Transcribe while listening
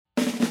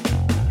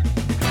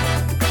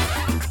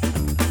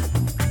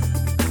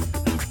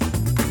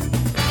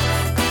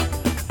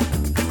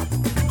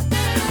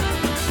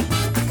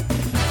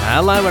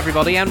Hello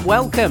everybody and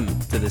welcome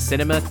to the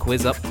Cinema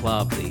Quiz Up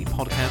Club, the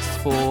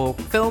podcast for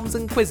films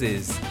and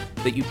quizzes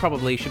that you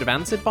probably should have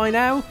answered by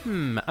now.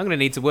 I'm going to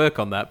need to work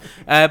on that.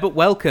 But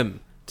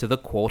welcome to the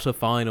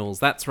quarterfinals.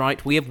 That's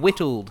right, we have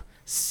whittled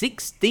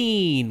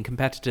 16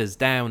 competitors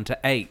down to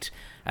 8.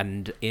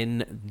 And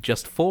in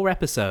just 4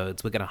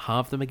 episodes, we're going to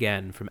halve them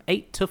again from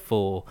 8 to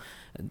 4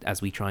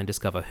 as we try and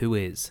discover who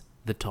is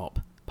the top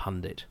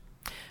pundit.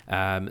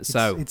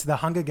 It's the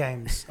Hunger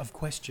Games of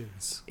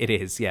questions. It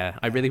is, yeah.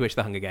 I really wish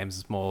the Hunger Games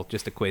was more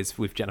just a quiz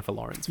with Jennifer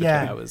Lawrence for 2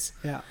 hours.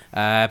 Yeah.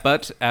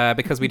 But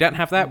because we don't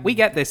have that, we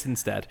get this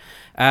instead.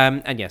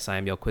 And yes, I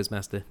am your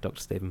quizmaster, Dr.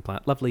 Stephen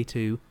Platt. Lovely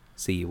to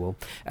see you all.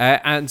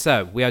 And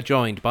so we are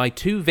joined by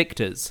 2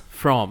 victors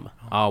from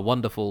our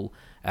wonderful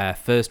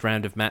first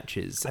round of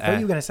matches. I thought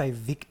you were going to say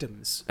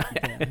victims.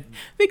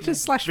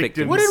 Victors /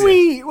 victims. What did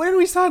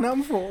we sign up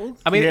for?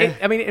 I mean,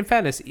 in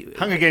fairness,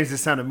 Hunger Games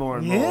has sounded more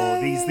and more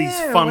these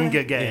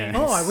funga games.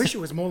 Oh, I wish it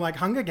was more like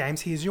Hunger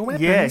Games. Here's your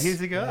weapons. Yeah, here's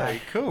the guy. Yeah.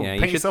 Cool. Yeah,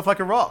 Paint yourself like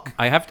a rock.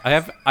 I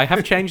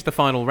have changed the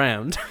final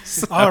round.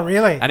 So, oh,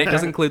 really? And it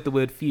does include the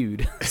word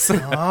feud. So.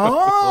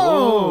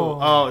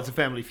 Oh, it's a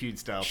Family Feud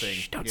style thing.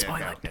 Don't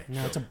spoil it.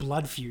 No, it's a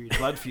blood feud.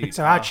 Blood feud.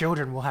 So our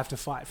children will have to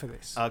fight for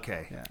this.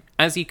 Okay. Yeah.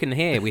 As you can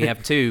hear, we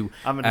have 2.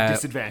 I'm at a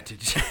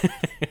disadvantage.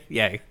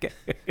 Yeah.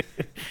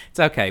 It's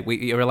okay.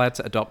 You're allowed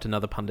to adopt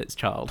another pundit's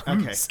child.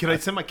 Okay. Can I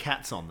send my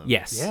cats on them?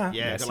 Yes. Yeah.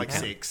 Yeah, yes, they're like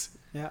 6.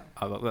 Yeah.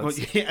 Oh, Well,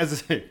 yeah, as I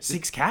said,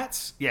 6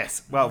 cats?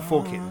 yes. Well,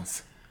 4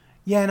 kittens.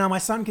 Yeah, no, my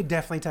son could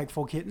definitely take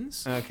 4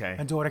 kittens. Okay.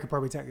 And daughter could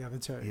probably take the other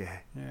 2. Yeah.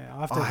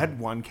 Yeah. I had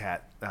one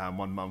cat,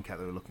 one mum cat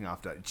that we were looking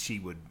after. She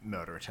would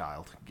murder a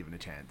child, given a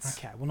chance.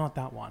 Okay, well, not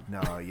that one.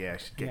 No, yeah,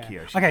 she'd get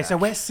Yeah. Kiyoshi. Okay, so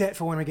we're set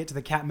for when we get to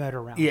the cat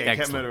murder round. Yeah, cat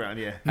Excellent. murder round,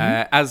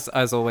 yeah.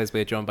 As always,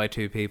 we're joined by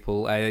 2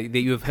 people that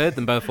you have heard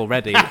them both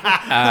already.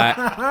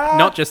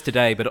 Not just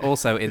today, but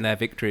also in their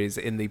victories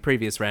in the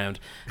previous round.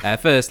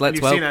 First,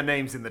 let's You've seen our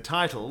names in the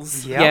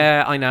titles. Yep.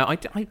 Yeah, I know. I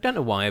don't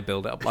know why I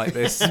build it up like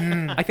this.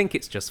 I think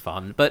it's just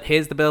fun. But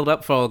here's the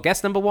build-up for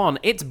guest number 1.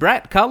 It's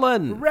Brett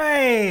Cullen.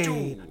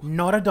 Hooray!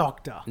 Not a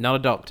doctor. Not a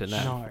doctor,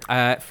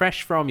 no.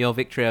 Fresh from your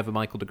victory over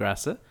Michael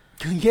DeGrassa.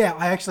 Yeah,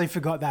 I actually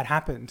forgot that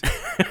happened.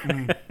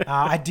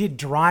 I did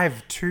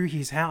drive to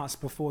his house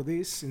before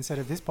this instead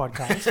of this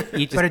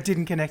podcast, but it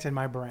didn't connect in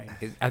my brain.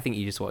 I think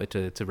you just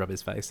wanted to rub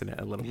his face in it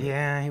a little bit.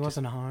 Yeah, he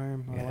wasn't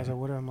home. Otherwise, I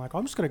would have. I'm like,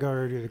 I'm just going to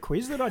go do the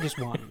quiz that I just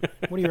won.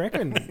 What do you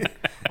reckon?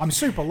 I'm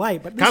super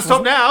late, but Can't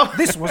stop now.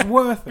 This was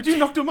worth it. But you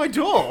knocked on my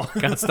door.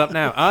 Can't stop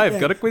now. I've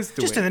got a quiz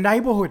to just win. in the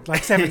neighbourhood,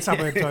 like 7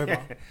 suburbs over.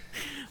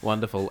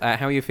 Wonderful.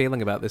 How are you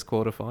feeling about this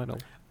quarterfinal?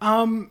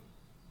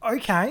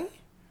 Okay.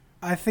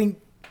 I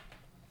think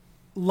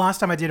last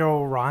time I did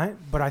all right,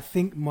 but I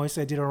think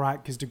mostly I did all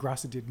right because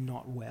DeGrassa did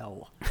not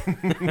well.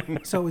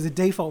 So it was a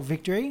default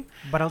victory,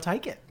 but I'll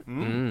take it.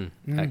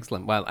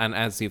 Excellent. Well, and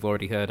as you've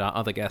already heard, our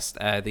other guest,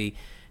 the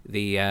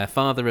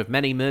father of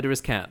many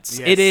murderous cats,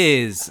 Yes. it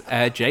is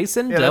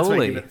Jason That's Doley.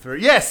 making it through.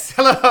 Yes,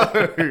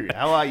 hello.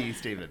 How are you,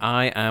 Stephen?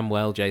 I am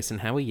well, Jason.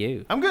 How are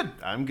you? I'm good.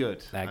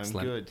 Excellent.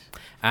 I'm good.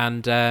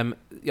 And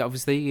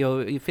obviously,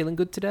 you're feeling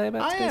good today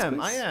about today's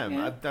quiz? I am.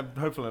 Yeah. I'm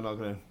hopefully not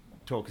going to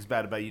talk as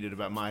bad about you did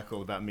about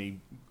Michael, about me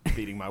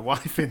beating my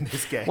wife in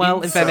this game.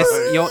 Well, in fairness,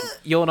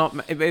 you're not.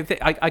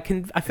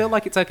 I feel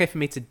like it's okay for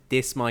me to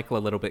diss Michael a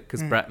little bit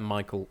because Brett and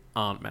Michael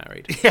aren't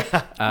married.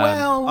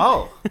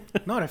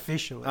 Not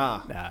officially.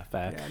 Nah,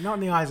 fair. Yeah, not in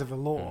the eyes of the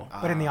law,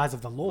 but in the eyes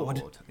of the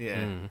Lord.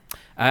 Yeah.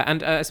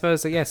 And I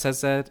suppose, yes,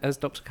 has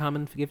Dr.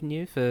 Carmen forgiven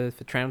you for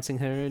trouncing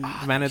her in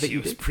the manner that She you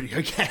was did? pretty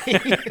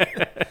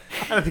okay.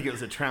 I don't think it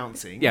was a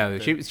trouncing. Yeah,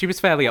 she was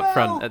fairly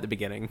upfront at the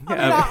beginning. I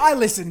mean, I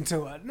listened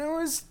to it. There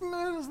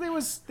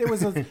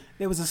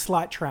was a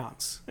slight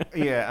trounce.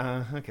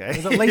 Yeah. Okay.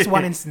 There's at least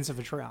one instance of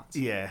a trounce.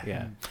 Yeah.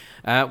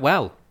 Yeah.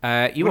 Well,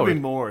 you would already...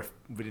 been more if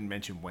we didn't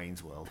mention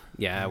Wayne's World.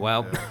 Yeah,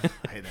 well...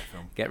 I hate that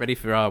film. Get ready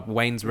for our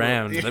Wayne's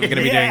Round that we're going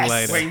to be doing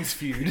later. Wayne's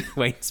Feud.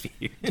 Wayne's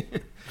Feud.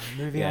 A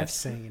movie I've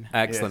seen.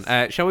 Excellent.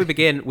 Yes. Shall we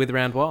begin with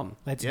round 1?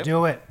 Let's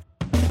do it.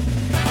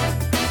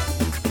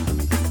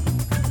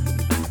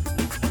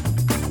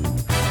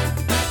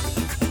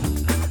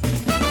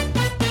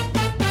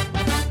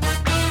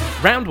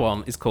 Round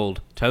 1 is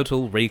called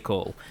Total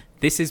Recall.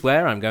 This is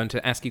where I'm going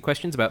to ask you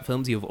questions about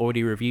films you've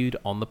already reviewed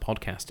on the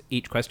podcast.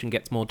 Each question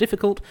gets more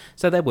difficult,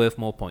 so they're worth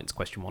more points.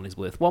 Question 1 is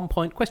worth 1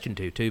 point, question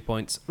 2, 2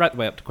 points, right the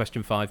way up to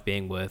question 5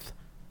 being worth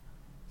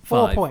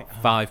 5 points.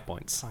 5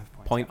 points.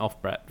 Point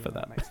off Brett for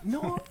that.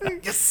 No,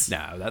 Yes.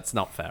 No, that's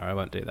not fair. I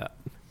won't do that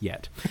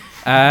yet.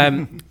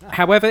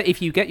 However,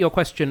 if you get your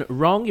question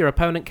wrong, your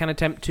opponent can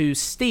attempt to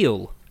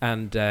steal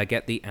and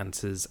get the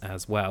answers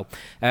as well.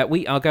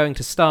 We are going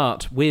to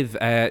start with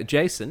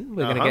Jason.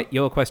 We're going to get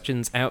your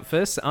questions out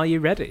first. Are you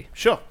ready?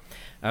 Sure.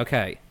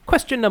 Okay.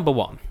 Question number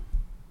 1.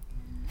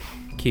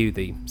 Cue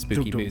the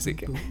spooky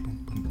music.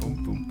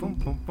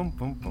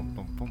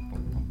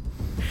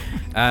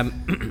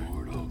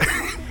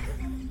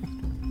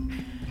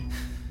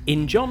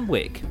 In John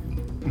Wick,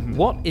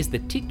 what is the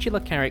titular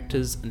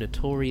character's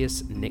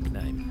notorious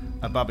nickname?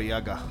 A Baba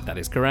Yaga. That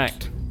is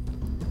correct.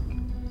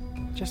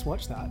 just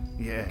watched that.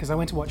 Yeah. Because I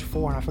went to watch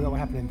 4 and I forgot what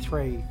happened in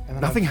 3. And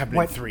then Nothing happened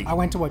in 3. I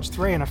went to watch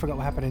 3 and I forgot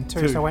what happened in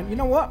 2. So I went, you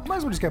know what? Might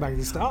as well just go back to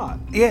the start.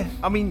 Yeah,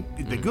 I mean,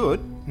 they're good,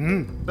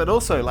 but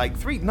also, like,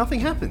 3, nothing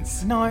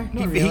happens. No,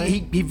 not really.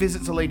 He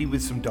visits a lady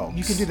with some dogs.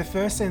 You can do the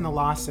first scene and the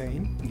last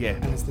scene. Yeah.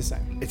 And it's the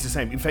same. It's the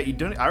same. In fact,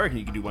 I reckon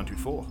you can do 1, 2,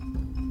 4.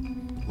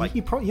 Like,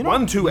 you're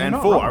 1, 2, you're and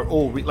not 4 wrong. are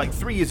all... like,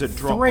 3 is a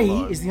drop 3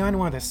 below. is the only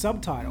one with a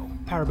subtitle,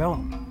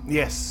 Parabellum.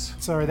 Yes.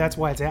 So that's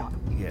why it's out.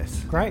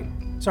 Yes. Great.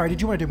 Sorry,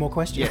 did you want to do more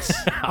questions? Yes.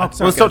 Oh,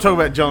 sorry. We'll stop talking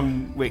about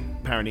John Wick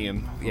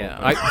perineum. Yeah.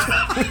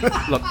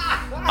 Look,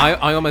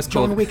 I almost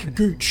John called Wick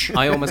Gooch.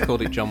 I almost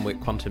called it John Wick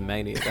Quantum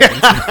Mania there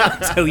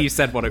until you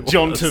said what it was.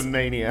 Johnton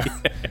Mania.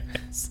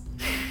 Yes.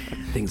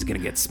 Things are gonna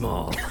get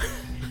small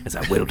as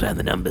I whittle down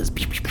the numbers.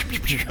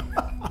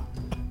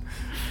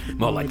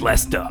 More like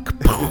less duck.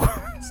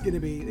 It's gonna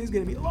be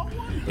a long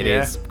one. It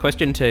Yeah. is.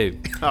 Question 2.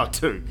 Oh,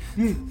 2.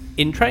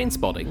 In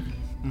Trainspotting,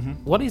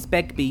 what is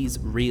Begbie's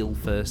real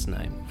first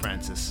name?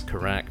 Francis.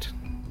 Correct.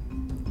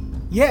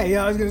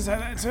 Yeah, I was gonna say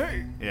that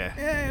too. Yeah.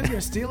 Yeah, I was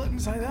gonna steal it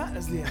and say that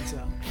as the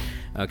answer.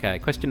 Okay,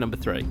 question number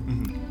 3.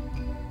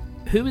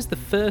 Who is the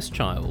first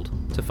child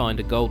to find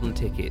a golden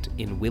ticket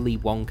in Willy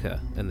Wonka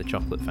and the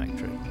Chocolate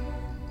Factory?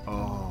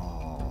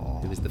 Oh.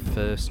 Who is the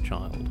first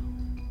child?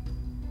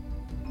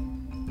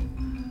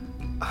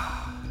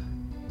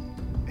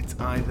 It's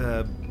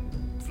either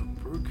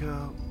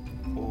Verbrucker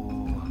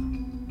or...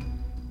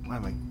 Why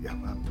am I...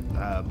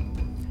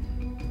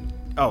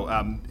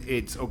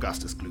 it's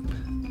Augustus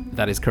Gloop.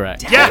 That is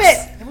correct.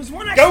 Yes! There was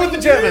one I Go with the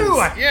actually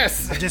Germans! knew.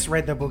 Yes! I just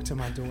read the book to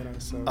my daughter,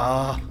 so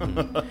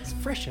it's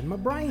fresh in my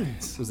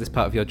brains. Was this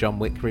part of your John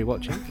Wick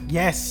rewatching?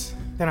 Yes.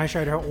 Then I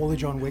showed her all the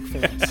John Wick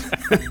films.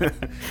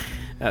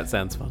 That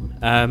sounds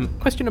fun.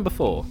 Question number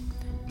 4.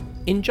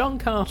 In John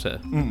Carter,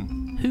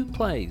 who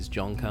plays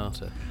John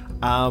Carter?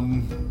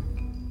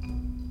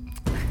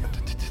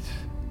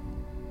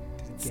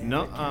 It's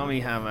not Armie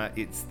Hammer,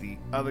 it's the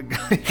other guy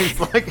who's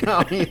like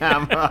Armie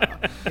Hammer.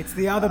 It's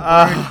the other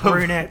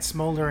brunette,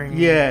 smouldering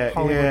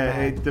Hollywood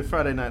man. the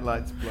Friday Night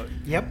Lights bloke.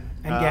 Yep,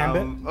 and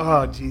Gambit.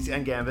 Oh, jeez,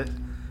 and Gambit.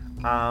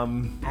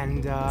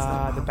 And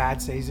the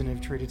bad season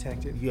of True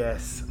Detective.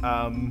 Yes.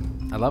 I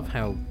love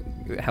how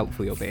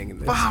helpful you're being in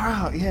this. Far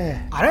out,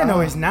 yeah. I don't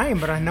know his name,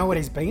 but I know what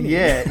he's been in.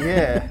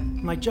 Yeah.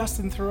 I'm like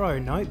Justin Theroux.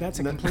 No, that's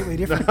a completely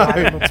different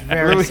guy that looks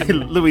very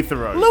similar. Louis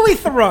Theroux. Louis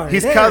Theroux.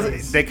 His there cousin. it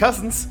is. They're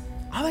cousins.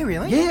 Are they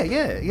really? Yeah.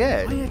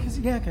 Oh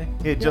yeah, okay.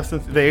 Yeah,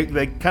 Justin.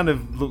 They kind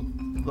of look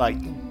like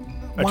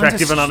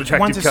attractive and unattractive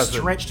One's a cousins.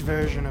 stretched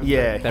version of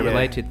Yeah, They're yeah.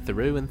 related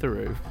Theroux and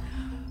Theroux.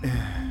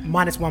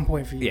 minus 1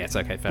 point for you. Yeah, it's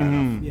okay, fair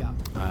enough. Yeah.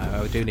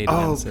 I do need an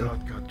Oh, answer.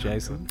 God.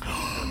 Jason?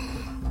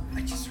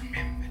 I just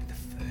remembered the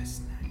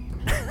first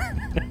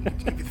name.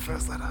 Give me the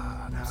first letter.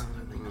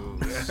 Absolutely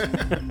not.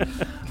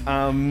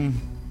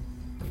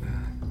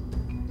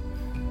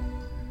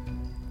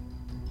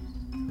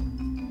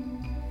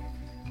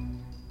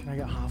 Can I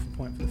get half a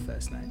point for the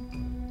first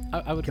name?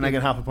 I would Can I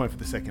get half a point for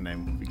the second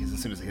name? Because as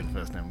soon as I hit the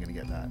first name, I'm going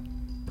to get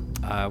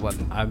that. Well,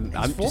 I'm It's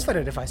just...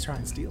 forfeited if I try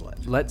and steal it.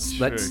 Let's.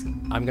 True.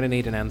 I'm going to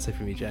need an answer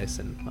from you,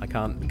 Jason. I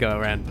can't go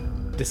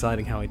around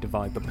deciding how I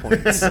divide the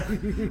points.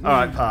 All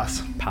right,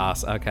 pass.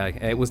 Pass. Okay,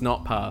 it was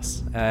not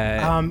pass.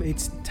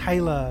 It's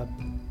Taylor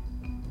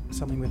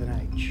something with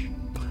an H.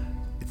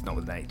 It's not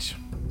with an H.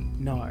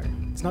 No,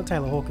 it's not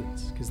Taylor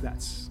Hawkins, because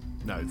that's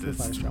No, Foo this.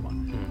 Fighters drummer.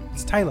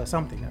 It's Taylor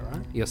something, though,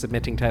 right? You're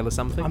submitting Taylor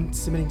something. I'm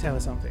submitting Taylor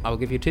something. I'll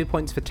give you 2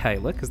 points for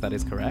Taylor because that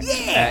is correct.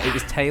 Yeah. It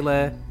was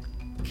Taylor.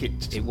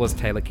 Kitsch. It was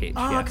Taylor Kitsch.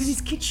 Oh, yes. because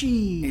he's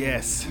kitschy.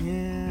 Yes.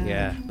 Yeah.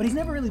 Yeah. But he's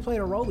never really played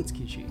a role that's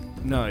kitschy.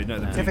 No,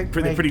 they're Except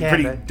pretty, for pretty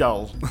Gambit.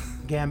 dull.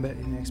 Gambit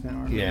in X-Men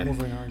Origins. Yeah.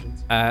 Wolverine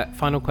Origins.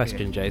 Final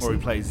question, Or Jason. he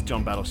plays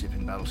John Battleship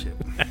in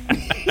Battleship.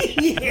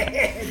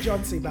 Yeah,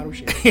 John C.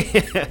 Battleship.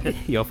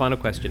 Your final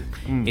question.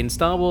 In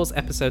Star Wars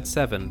Episode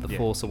 7, The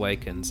Force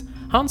Awakens,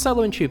 Han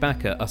Solo and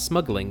Chewbacca are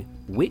smuggling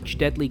which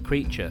deadly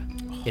creature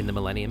in the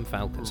Millennium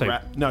Falcon? So,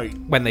 No,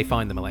 when they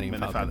find the Millennium when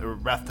they Falcon.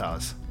 found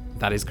Rathars.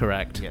 That is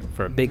correct. Yeah.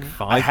 For a big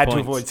 5 I had points.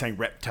 to avoid saying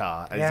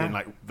Reptar, as Yeah. in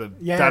like the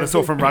Yeah,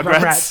 dinosaur from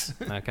Rugrats.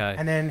 Rugrats. Okay.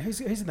 And then who's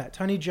in that?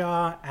 Tony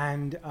Jaa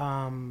and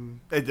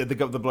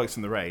The blokes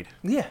from the raid.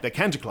 Yeah. The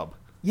Kanja Club.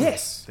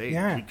 yes,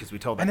 Yeah, because we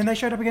told that. And then they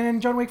showed up again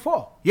in John Wick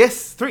 4.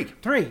 Yes, 3.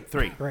 3.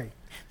 Three.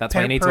 That's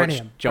why you need to watch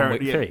Perineum. John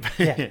Wick 3.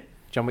 Yeah.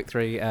 John Wick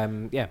 3,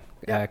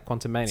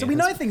 Quantum Mania. So we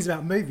know things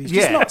about movies,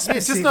 Yeah, just not it's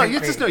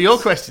specific. just not your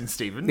question,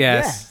 Stephen.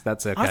 Yes, Yeah.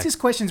 that's okay. Ask us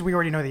questions we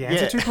already know the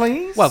answer Yeah. to,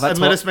 please. Well, that's and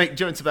let what- us make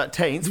jokes about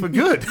taints. We're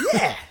good.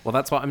 yeah. Well,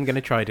 that's what I'm going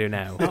to try do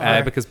now.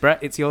 Uh-oh. Because,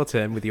 Brett, it's your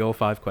turn with your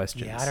 5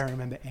 questions. Yeah, I don't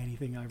remember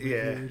anything I Yeah.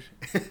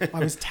 reviewed. I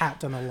was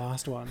tapped on the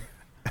last one.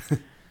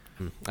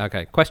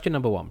 Okay, question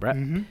number 1, Brett.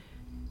 Mm-hmm.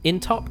 In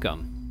Top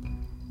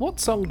Gun, what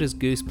song does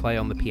Goose play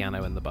on the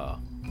piano in the bar?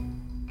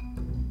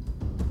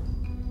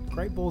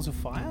 Great Balls of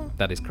Fire?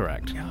 That is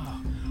correct.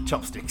 Oh,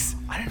 Chopsticks.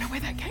 I don't know where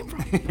that came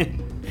from.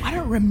 I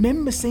don't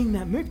remember seeing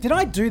that movie. Did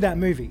I do that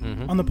movie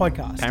on the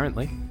podcast?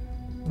 Apparently.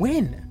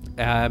 When?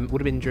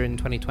 Would have been during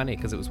 2020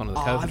 because it was one of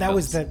the COVID that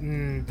was the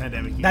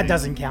Pandemic. that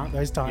doesn't count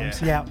those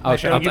times. Yeah. Oh,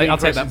 sure. I'll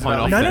take that point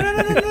off. No.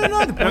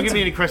 Don't The points give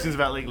me any questions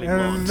about Legally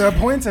Blonde. the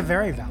points are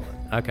very valid.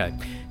 Okay.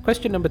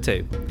 Question number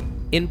 2.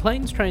 In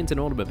Planes, Trains and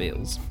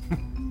Automobiles,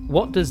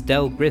 what does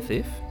Del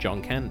Griffith,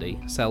 John Candy,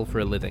 sell for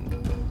a living?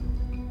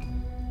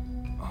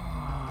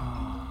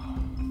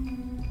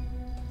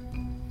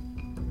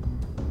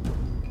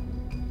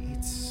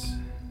 It's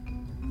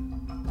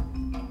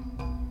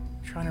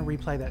trying to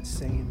replay that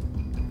scene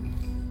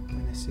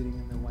when they're sitting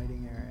in the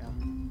waiting area.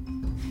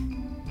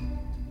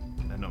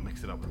 And not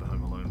mix it up with the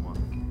Home Alone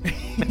one.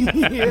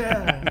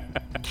 Yeah.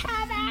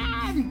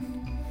 Kevin!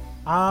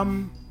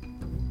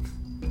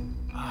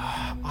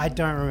 I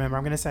don't remember.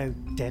 I'm going to say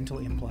dental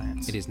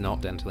implants. It is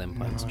not dental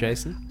implants. No.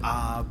 Jason?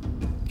 Car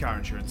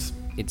insurance.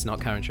 It's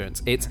not car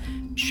insurance. It's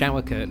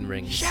shower curtain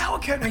rings. Shower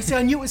curtain. See,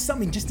 I knew it was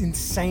something just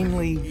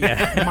insanely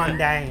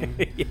mundane.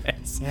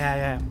 Yes.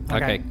 Yeah.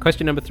 Okay.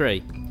 Question number 3.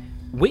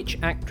 Which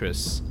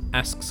actress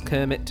asks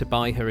Kermit to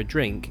buy her a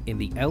drink in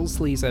the El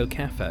Sleazo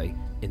Cafe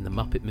in the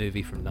Muppet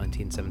movie from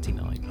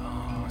 1979?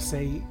 Oh,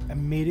 see,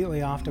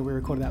 immediately after we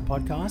recorded that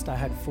podcast, I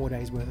had 4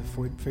 days worth of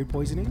food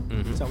poisoning.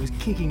 Mm-hmm. So it was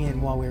kicking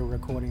in while we were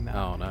recording that.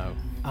 Oh, no.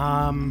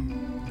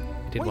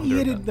 What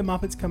year did the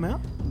Muppets come out?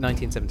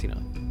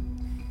 1979.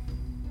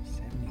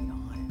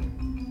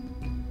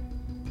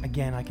 79.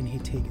 Again, I can hear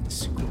Tegan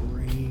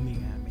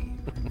screaming at me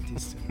from a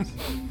distance.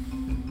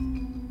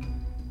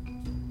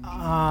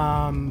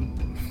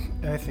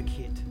 Eartha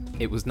Kitt.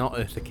 It was not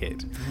Eartha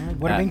Kitt.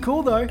 Would have been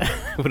cool though.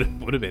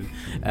 would have been.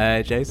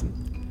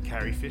 Jason?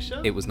 Carrie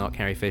Fisher? It was not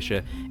Carrie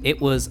Fisher. It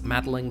was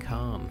Madeline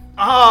Kahn.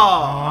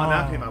 Oh, now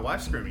I can hear my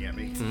wife screaming at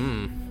me.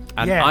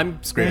 And Yeah.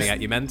 I'm screaming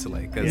at you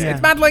mentally because Yeah.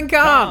 it's Madeline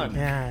Kahn.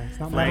 Yeah, it's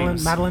not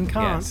Flames. Madeline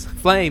Kahn. Yes.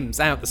 Flames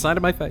out the side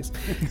of my face.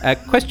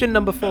 Question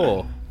number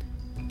 4.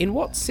 In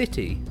what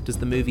city does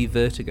the movie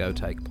Vertigo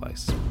take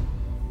place?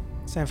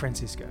 San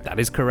Francisco. That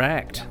is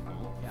correct.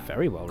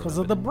 Very well Because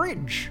of remembered.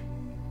 the bridge.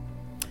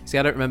 See,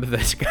 I don't remember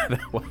Vertigo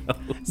that well.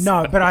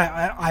 No, but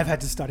I've had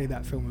to study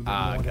that film a bit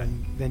more okay.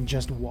 than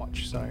just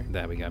watch. So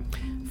There we go.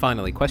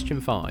 Finally, question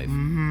 5.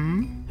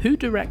 Mm-hmm. Who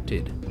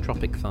directed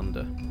Tropic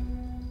Thunder?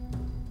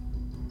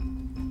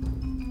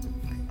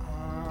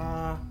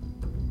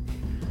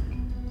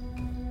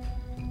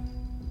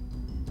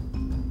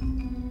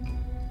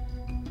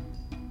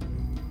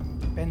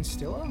 Ben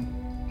Stiller.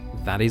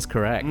 That is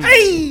correct.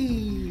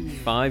 Hey!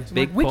 5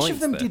 big Which points of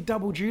them there. did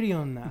double duty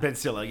on that? Ben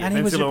Stiller, yeah. And Ben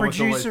he was a Stiller almost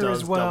always producer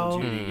does as well.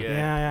 double duty,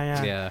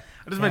 Yeah. Yeah.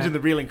 I just mentioned the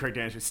real incorrect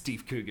answer is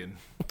Steve Coogan.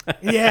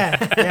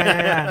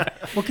 Yeah.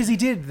 Well, because he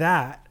did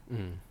that,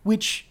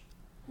 which,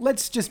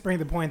 let's just bring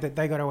the point that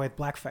they got away with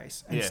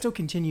blackface and Yeah. still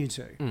continue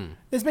to.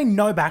 There's been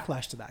no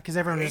backlash to that because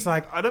everyone was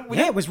like,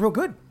 it was real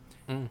good.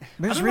 It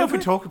I was don't real know if we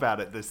good. talk about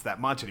it that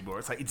much anymore.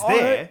 It's like, it's Oh,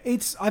 there.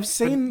 I've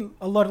seen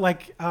a lot of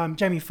like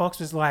Jamie Foxx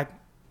was like,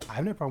 I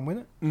have no problem with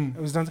it.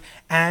 It was done,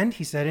 and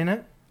he said in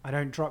it, I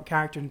don't drop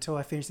character until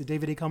I finish the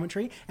DVD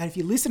commentary. And if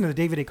you listen to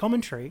the DVD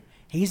commentary,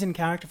 he's in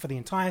character for the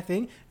entire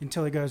thing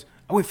until he goes,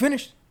 "Oh, we're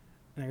finished."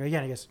 And I go, "Yeah."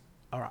 And he goes,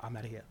 "All right, I'm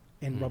out of here."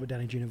 In Robert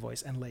Downey Jr.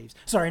 voice and leaves.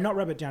 Sorry, not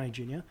Robert Downey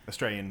Jr.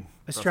 Australian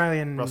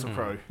Russell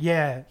Crowe.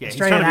 Yeah, Yeah,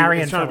 Australian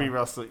Aryan. he's trying to be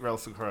fella.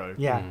 Russell Crowe.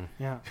 Yeah.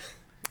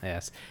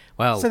 Yes.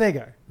 Well, So there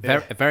you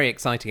go. a very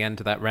exciting end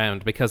to that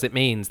round because it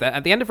means that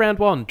at the end of round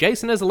 1,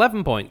 Jason has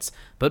 11 points,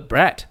 but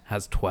Brett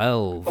has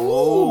 12.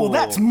 Oh,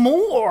 that's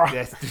more.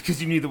 Yes, because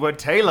you knew the word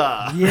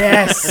Taylor.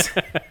 Yes.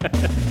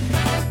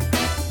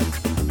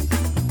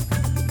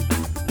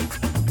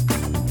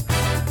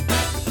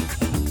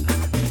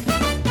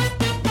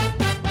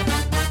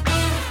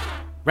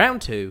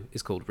 Round 2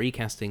 is called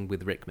Recasting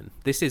with Rickman.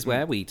 This is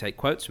where we take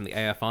quotes from the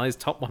AFI's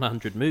top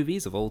 100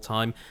 movies of all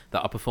time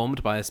that are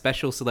performed by a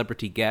special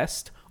celebrity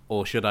guest,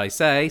 or should I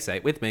say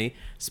it with me,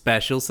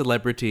 special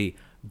celebrity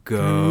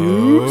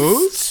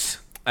ghost.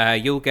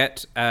 You'll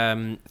get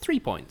 3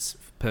 points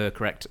per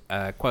correct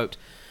quote,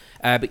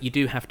 but you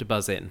do have to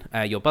buzz in.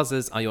 Your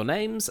buzzers are your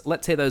names.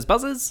 Let's hear those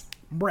buzzers.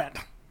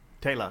 Brett.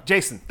 Taylor.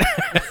 Jason.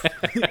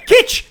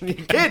 Kitch.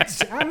 Kids.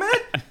 Damn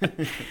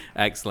it.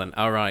 Excellent.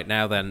 All right,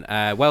 now then,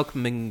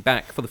 welcoming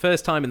back for the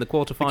first time in the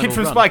quarterfinal Kid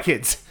from run. Spy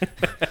Kids.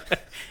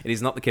 It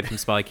is not the kid from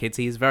Spy Kids.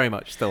 He is very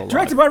much still alive.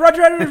 Directed by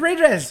Roger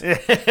Rodriguez.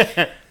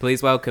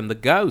 Please welcome the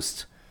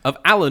ghost of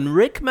Alan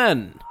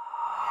Rickman.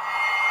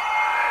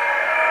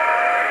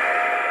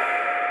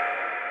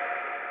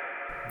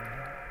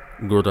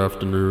 Good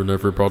afternoon,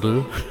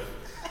 everybody.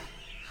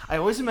 I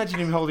always imagine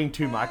him holding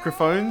 2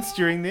 microphones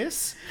during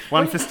this.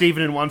 One for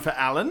Stephen and one for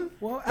Alan.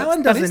 Well,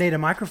 Alan doesn't need a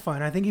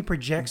microphone. I think he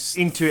projects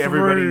Into through-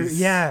 everybody's-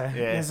 Yeah, yeah.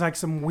 there's like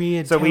some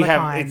weird. So we have,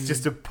 telecine- it's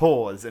just a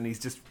pause and he's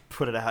just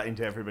put it out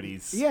into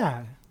everybody's...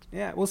 Yeah.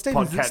 Well,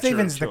 Podcatcher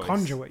Stephen's of the choice.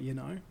 conduit, you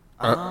know.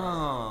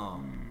 Oh.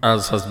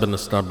 As has been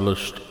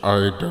established,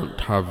 I don't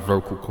have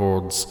vocal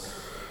cords,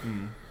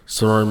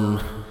 so I'm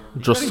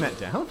just Putting that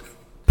down?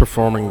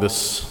 performing this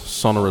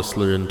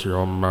sonorously into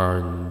your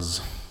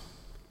minds.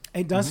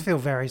 It does feel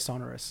very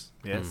sonorous.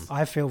 Yes.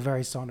 I feel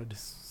very sonored.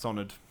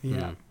 Sonid.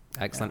 Yeah.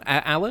 Excellent.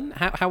 Alan,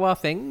 how are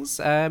things?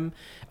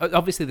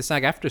 Obviously, the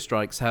SAG-AFTRA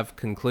strikes have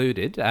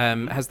concluded.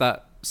 Has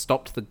that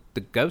stopped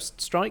the ghost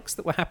strikes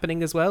that were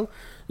happening as well?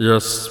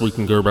 Yes, we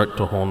can go back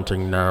to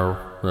haunting now,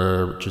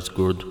 which is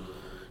good,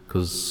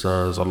 because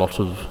there's a lot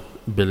of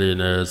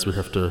billionaires we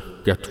have to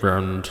get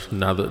round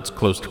now that it's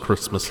close to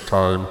Christmas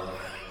time.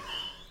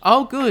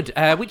 Oh, good.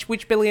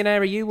 Which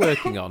billionaire are you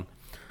working on?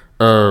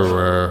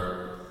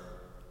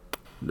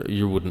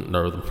 You wouldn't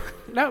know them.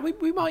 No,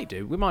 we might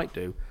do. We might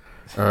do.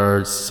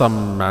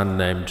 Some man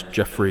named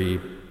Jeffrey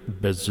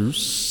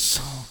Bezos.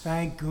 Oh,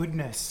 thank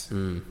goodness.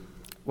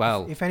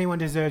 Well, If anyone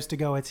deserves to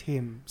go, it's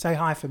him. Say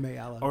hi for me,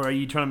 Alan. Or are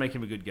you trying to make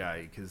him a good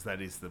guy? Because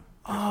that is the.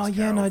 Oh, Christmas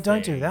yeah, Carol no,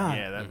 don't thing. do that.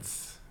 Yeah,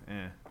 that's.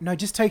 Yeah. No,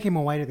 just take him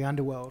away to the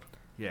underworld.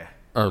 Yeah.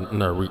 Oh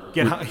no,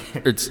 Get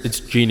it's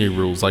genie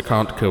rules. I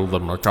can't kill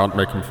them. I can't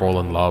make them fall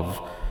in love.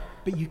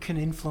 But you can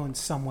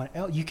influence someone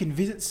else. You can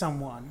visit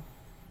someone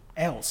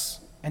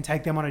else and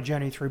take them on a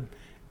journey through,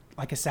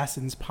 like,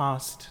 assassins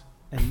past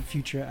and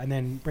future, and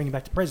then bring him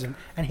back to present,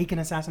 and he can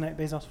assassinate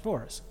Bezos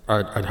for us.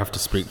 I'd have to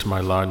speak to my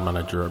line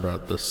manager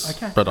about this.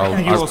 Okay. But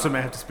And you I'll also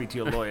may have to speak to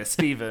your lawyer,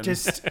 Stephen.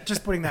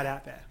 Just putting that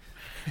out there.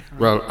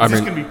 well, I Is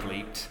this mean, going to be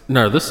bleeped?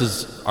 no, this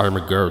is I'm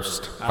a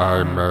ghost.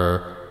 I'm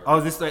Oh,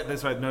 that's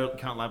right. No,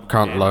 can't libel.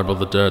 can't dead. libel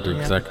the dead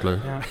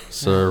exactly. yeah.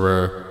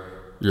 So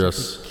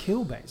yes,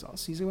 Kill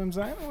Bezos. You see what I'm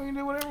saying? We can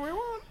do whatever we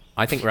want.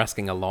 I think we're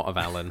asking a lot of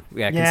Alan.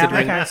 Yeah, Yeah,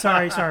 considering...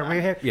 okay, sorry.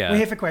 We're here, Yeah. we're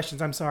here for questions.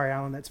 I'm sorry,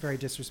 Alan. That's very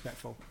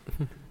disrespectful.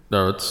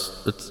 no,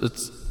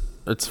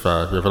 it's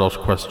fair. You have a lot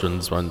of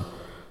questions when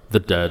the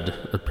dead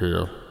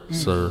appear.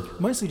 So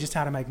Mostly just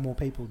how to make more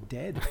people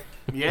dead.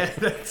 Yeah,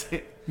 that's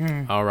it.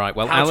 All right,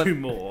 well, How Alan... to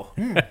more.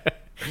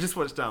 I just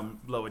watched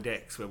Lower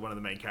Decks, where one of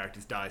the main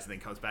characters dies and then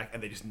comes back,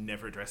 and they just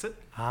never address it.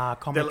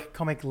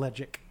 Comic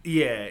logic.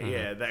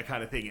 Yeah, that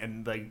kind of thing.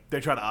 And they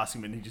try to ask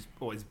him, and he just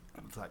always,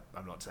 it's like,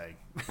 I'm not saying.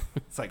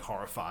 It's like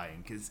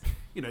horrifying, because,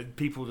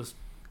 people just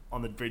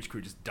on the bridge crew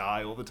just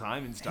die all the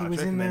time in Star Trek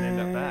and then end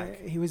up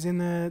back. He was in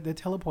the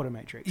teleporter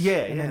matrix. Yeah,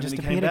 and then just he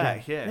came appeared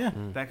back.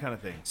 again. That kind of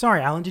thing.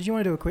 Sorry, Alan. Did you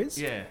want to do a quiz?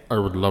 Yeah. I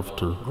would love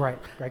to. Great.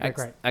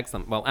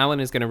 Excellent. Well, Alan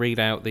is going to read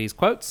out these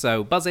quotes,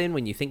 so buzz in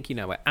when you think you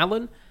know it.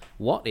 Alan,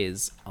 what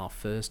is our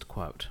first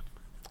quote?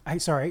 Hey,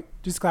 sorry.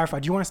 Just to clarify.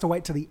 Do you want us to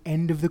wait till the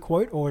end of the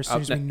quote, or as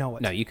soon as we know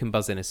it? No, you can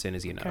buzz in as soon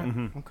as you know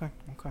it.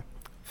 Okay.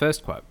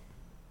 First quote.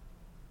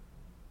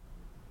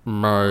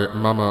 My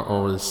mama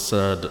always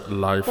said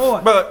life.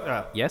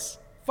 But, Yes?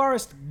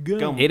 Forrest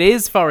Gump. It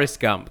is Forrest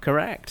Gump,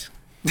 correct.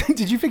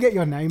 Did you forget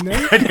your name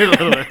there? because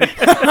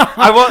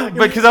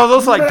I was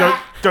also like,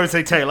 don't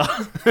say Taylor.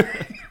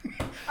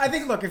 I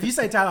think. Look, if you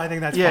say Tyler, I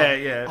think that's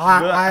Yeah,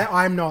 fine. yeah.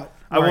 I'm not.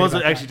 I worried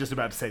wasn't about actually just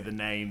about to say the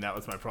name. That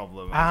was my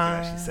problem. I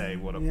was going to actually say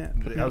what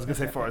I was going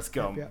to say Forrest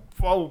Gump. yeah.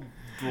 Well,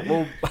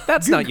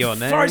 That's not your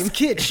name. Forrest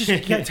Kitch.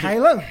 Yeah,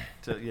 Taylor.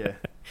 yeah. There's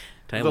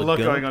Taylor a lot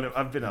Gump. going on.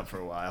 I've been up for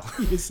a while.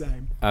 You're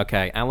same.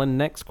 Okay, Alan,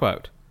 next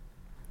quote.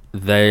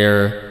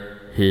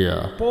 They're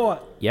here. Boy,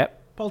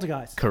 Yep,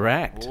 Poltergeist.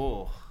 correct.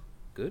 Oh.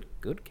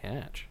 Good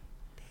catch.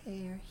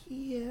 They're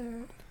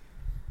here.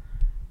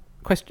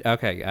 Question.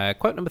 Okay,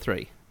 quote number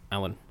 3,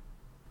 Alan.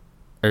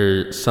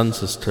 A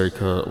census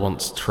taker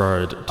once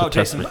tried to test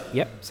Jason. me.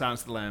 Yep,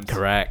 Silence of the Lambs.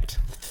 correct.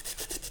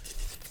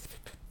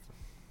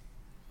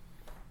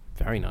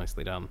 Very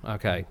nicely done.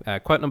 Okay,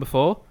 quote number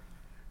 4.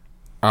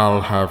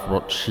 I'll have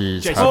what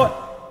she's Jason. had.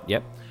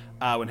 Yep,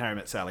 When Harry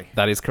Met Sally.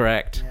 that is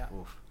correct. Yeah.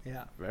 Oof.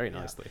 Yeah. Very Yeah.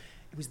 nicely.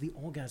 It was the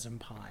orgasm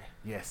pie.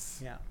 Yes.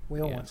 Yeah.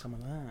 We all Yeah. want some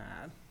of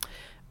that.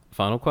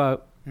 Final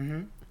quote.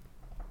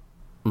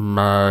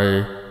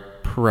 My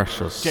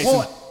precious.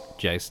 Jason.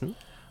 Jason,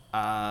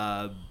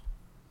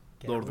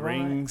 Lord of the right.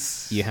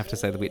 Rings. you have to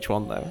say which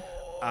one though.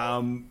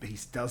 He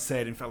does say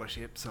it in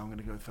Fellowship, so I'm going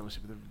to go with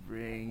Fellowship of the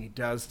Ring. He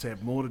does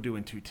have more to do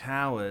in Two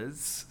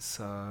Towers,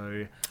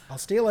 so I'll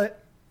steal it.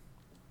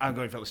 I'm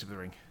going Fellowship of the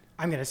Ring.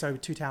 I'm going to say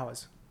Two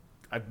Towers.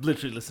 I've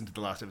literally listened to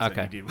the last episode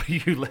Okay. you did,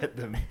 where you let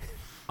them.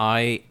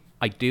 I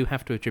do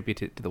have to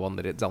attribute it to the one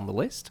that it's on the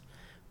list,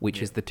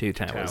 which is the Two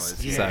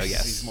Towers. Yes. So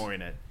yes, He's more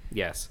in it.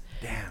 yes,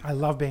 Damn. I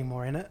love being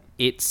more in it.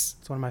 it's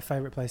It's one of my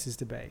favourite places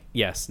to be.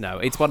 yes, no,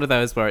 it's one of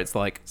those where it's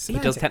like he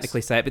does Semantics.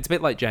 technically say it, but it's a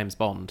bit like James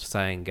Bond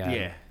saying,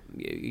 Yeah.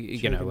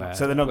 you know.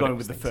 So they're not going whatever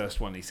with the things. first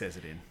one he says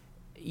it in.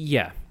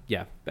 Yeah.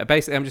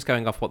 Basically, I'm just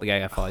going off what the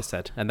AFI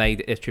said, and they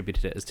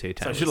attributed it as Two So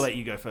I Towers. should have let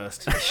you go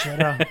first.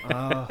 Shut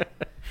up.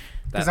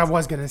 Because I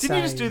was going to say... Didn't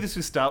you just do this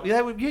with Star Wars?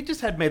 Yeah, you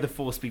just had May the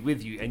Force be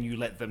with you, and you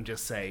let them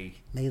just say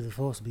May the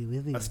Force be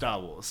with you. a Star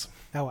Wars.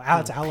 Oh,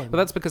 it's Alan. But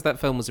that's because that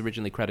film was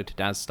originally credited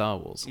as Star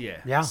Wars. Yeah.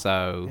 Yeah.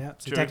 So Yeah,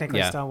 so True. technically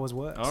Yeah. Star Wars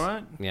works. All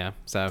right. yeah.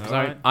 So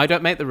sorry, right. I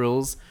don't make the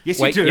rules. Yes,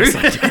 Wait, you do. Yes,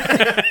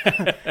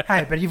 I do.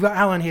 Hey, but you've got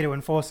Alan here to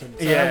enforce them.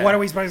 So Yeah. what are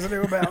we supposed to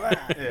do about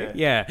that?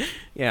 yeah.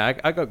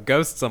 I got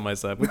ghosts on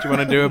myself. What do you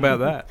want to do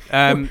about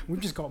that? We've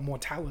just got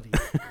mortality.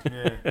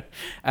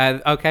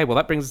 Okay, well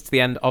that brings us to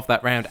the end of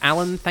that round.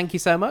 Alan, thank you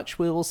so much.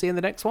 We'll see you in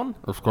the next one.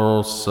 Of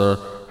course.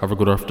 Have a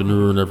good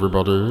afternoon,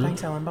 everybody.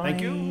 Thanks, Alan. Bye.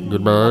 Thank you.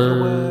 Goodbye. Love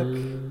your work.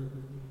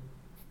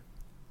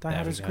 Don't There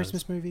have he his goes.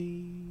 Christmas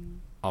movie.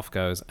 Off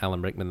goes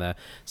Alan Rickman there.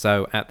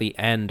 So at the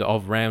end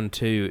of round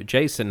 2,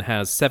 Jason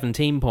has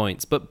 17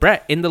 points, but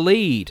Brett in the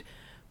lead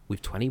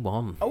with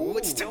 21. Oh,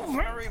 it's still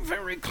very,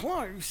 very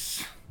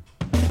close.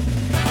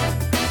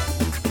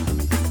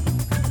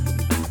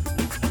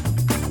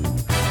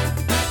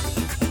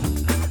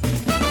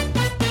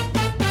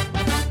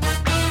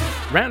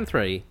 Round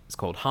 3 is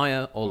called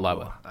Higher or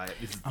Lower.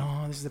 This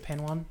is the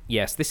pen one?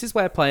 Yes, this is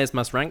where players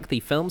must rank the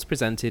films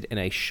presented in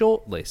a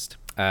short list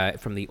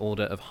from the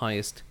order of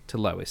highest to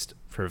lowest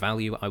for a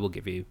value I will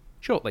give you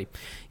shortly.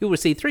 You'll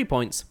receive 3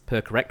 points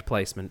per correct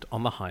placement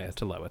on the higher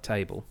to lower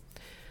table.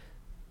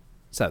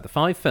 So the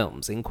 5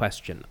 films in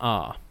question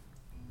are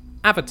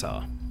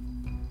Avatar.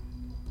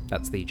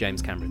 That's the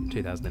James Cameron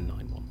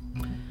 2009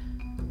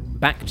 one.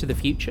 Back to the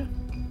Future.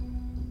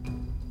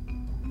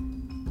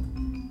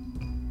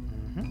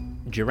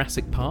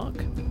 Jurassic Park.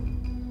 Bangers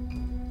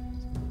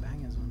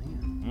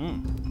on here.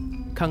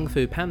 Kung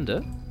Fu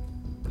Panda,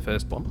 the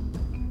first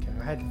one. Okay,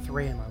 I had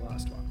 3 in my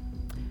last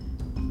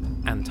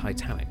one. And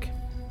Titanic.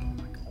 Oh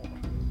my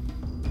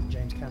god.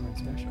 James Cameron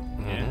special.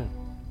 Yeah.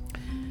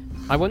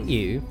 I want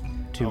you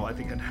to... Oh, I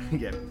think I know.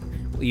 Yeah,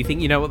 You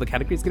think you know what the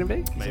category's going to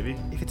be? maybe.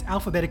 If it's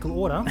alphabetical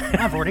order,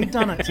 I've already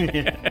done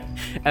it.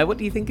 What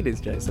do you think it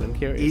is, Jason? I'm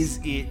curious. Is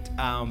it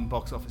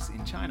box office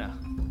in China?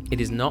 It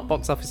is not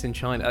box office in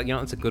China. You know,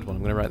 that's a good one.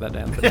 I'm going to write that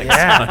down for next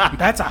Yeah,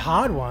 that's a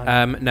hard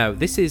one. No,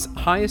 this is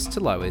highest to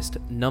lowest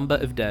number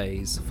of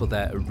days for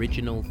their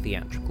original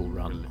theatrical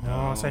run.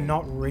 Oh, so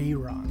not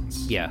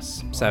reruns.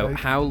 Yes. So Okay.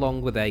 how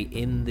long were they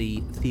in the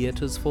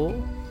theatres for?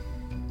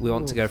 We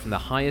want to go from the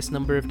highest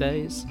number of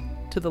days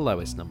to the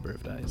lowest number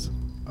of days.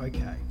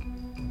 Okay.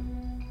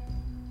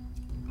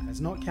 It's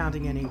not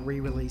counting any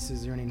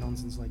re-releases or any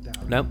nonsense like that.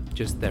 Right? No,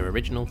 just their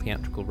original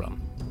theatrical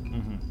run.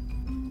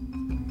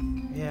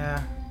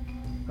 Yeah.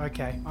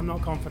 Okay. I'm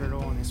not confident at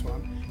all on this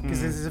one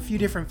because there's a few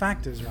different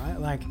factors, right?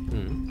 Like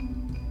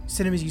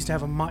cinemas used to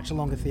have a much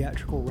longer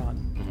theatrical run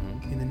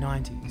in the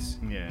 90s.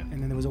 Yeah.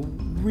 And then there was a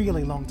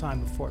really long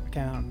time before it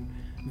came out in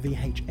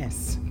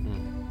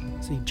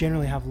VHS. So you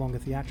generally have longer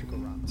theatrical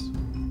runs.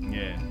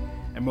 Yeah.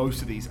 And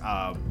most of these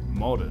are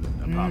modern,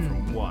 apart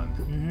from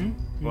one.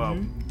 Well,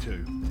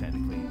 2,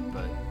 technically.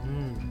 But,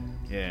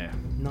 yeah.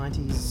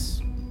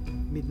 90s,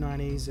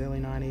 mid-90s, early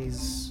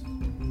 90s,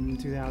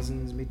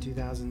 2000s,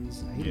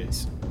 mid-2000s,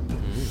 80s.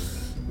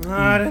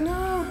 I don't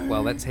know.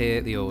 Well, let's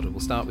hear the order. We'll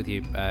start with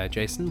you,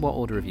 Jason. What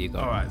order have you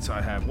got? All right, so I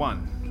have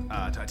 1,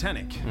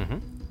 Titanic.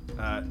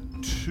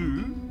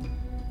 2,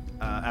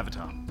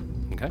 Avatar.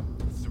 Okay.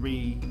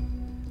 3,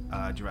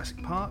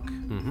 Jurassic Park.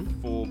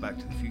 4, Back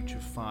to the Future.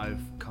 5,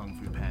 Kung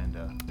Fu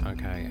Panda.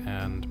 Okay,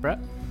 and Brett?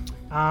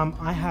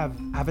 I have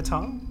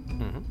Avatar,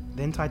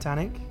 then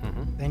Titanic,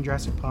 then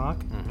Jurassic Park,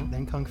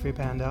 then Kung Fu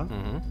Panda,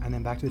 and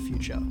then Back to the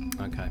Future.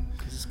 Okay.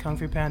 Because Kung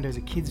Fu Panda is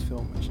a kid's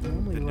film, which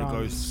normally It runs...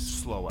 goes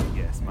slower,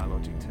 yes, my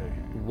logic too.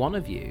 One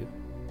of you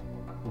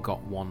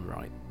got one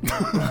right.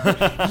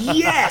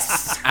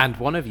 Yes! And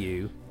one of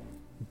you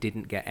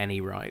didn't get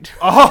any right.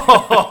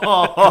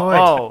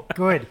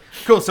 Good.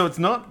 Cool, so it's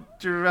not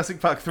Jurassic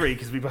Park 3,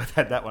 because we both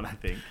had that one, I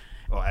think.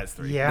 Or as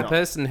 3. Yeah. The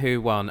person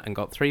who won and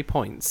got 3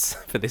 points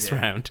for this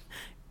round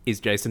is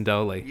Jason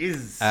Doley.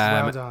 Yes.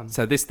 Well done.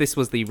 So this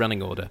was the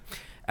running order.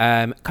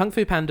 Kung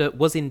Fu Panda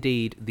was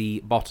indeed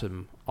the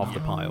bottom of the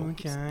pile.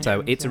 okay,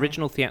 So its okay.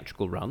 original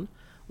theatrical run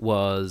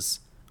was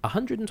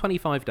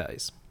 125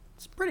 days.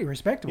 It's pretty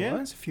respectable. Yeah.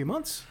 It's a few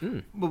months.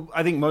 Well,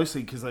 I think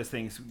mostly because those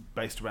things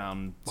based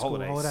around School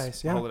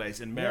holidays, yeah.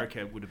 Holidays in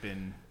America would have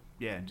been,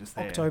 just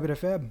there. October to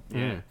Feb.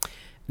 Yeah.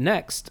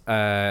 Next,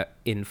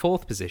 in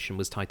 4th position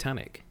was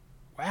Titanic.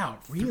 Wow,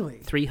 really?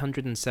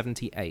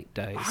 378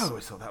 days. I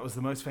always thought that was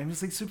the most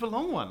famously super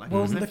long one. Like, it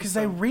Well, was there for because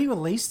they so-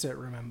 re-released it,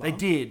 remember? They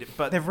did,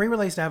 but They've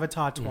re-released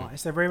Avatar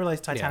twice. They've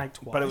re-released Titanic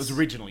twice. but it was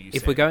original. You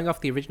If said. we're going off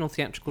the original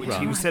theatrical Which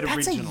run, you said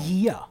That's original. a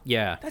year.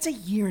 yeah, That's a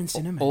year in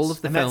cinemas. all of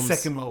the and films.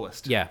 that's second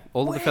lowest. Yeah,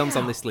 all of the films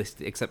on Wow. this list,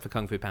 except for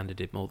Kung Fu Panda,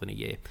 did more than a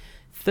year.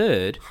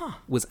 Third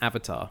was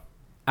Avatar.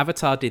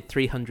 Avatar did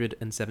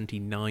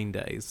 379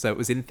 days, so it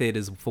was in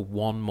theaters for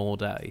one more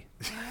day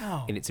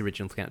Wow. in its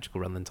original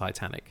theatrical run than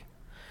Titanic.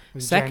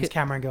 Was Second- James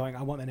Cameron going,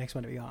 I want the next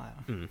one to be higher.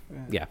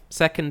 Yeah.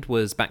 Second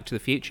was Back to the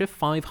Future,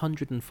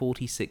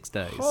 546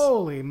 days.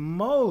 Holy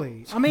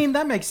moly. I mean,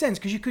 that makes sense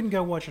because you couldn't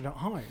go watch it at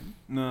home.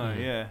 No,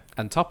 yeah.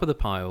 And top of the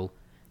pile,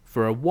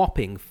 for a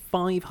whopping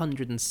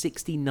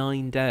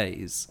 569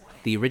 days,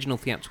 the original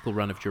theatrical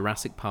run of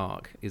Jurassic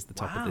Park is the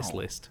top of this Wow.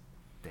 list.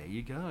 There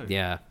you go.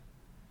 Yeah.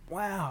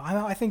 Wow.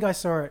 I think I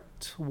saw it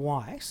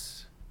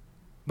twice,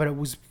 but it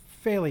was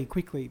fairly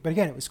quickly. But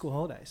again, it was school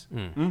holidays.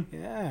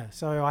 Yeah.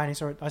 So I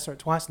saw it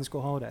twice in the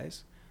school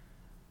holidays.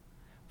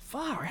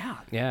 Far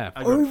out. Yeah.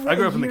 I grew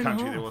up in the year and a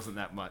country. half. There wasn't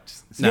that much.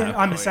 Yeah, cinema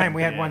I'm the going. same.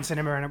 We had Yeah. one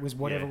cinema and it was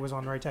whatever Yeah. was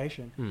on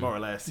rotation. More or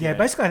less. Yeah,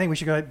 basically, I think we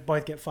should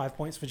both get 5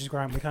 points for just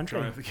growing up in the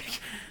country.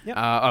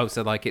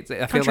 So like it's. I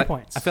feel Country like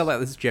points. I feel like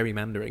this is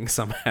gerrymandering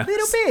somehow. A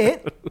little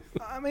bit.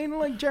 mean,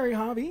 like Jerry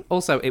Harvey.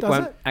 Also, it Does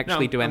won't it?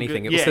 actually do I'm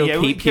anything. good. It will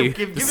still we keep you.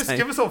 Give the us same.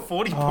 give us all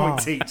 40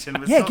 points each.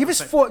 And Yeah, give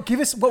us what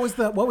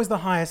was the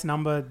highest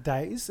number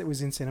days it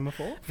was in cinema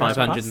for?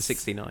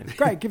 569.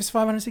 Great, give us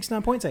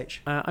 569 points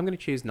each. I'm going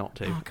to choose not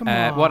to. Oh, come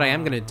What I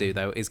am on. going to do,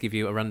 though, is give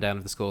you a rundown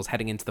of the scores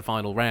heading into the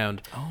final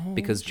round, Oh,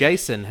 because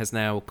Jason has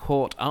now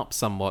caught up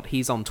somewhat.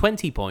 He's on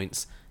 20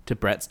 points to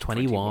Brett's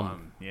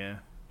 21. Yeah.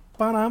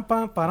 Ba-dum,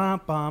 bum,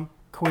 ba-dum, bum.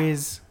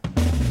 Quiz.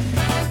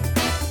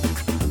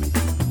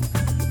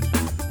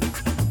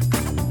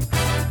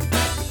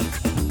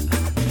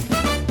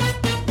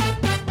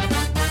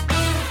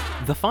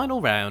 The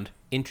final round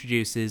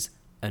introduces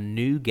a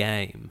new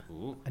game.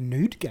 A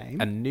nude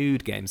game? A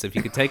nude game, so if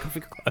you could take off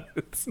your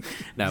clothes.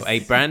 No,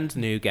 a brand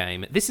new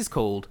game. This is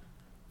called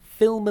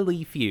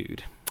Filmily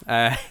Feud.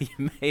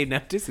 You may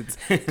notice it's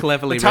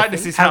cleverly The tightness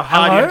written. is how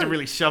hard you Hello? have to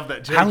really shove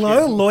that joke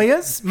Hello, in.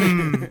 lawyers?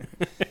 Mm.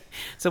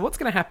 So what's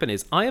going to happen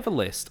is I have a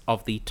list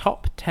of the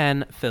top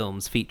 10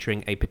 films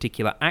featuring a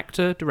particular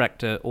actor,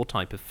 director, or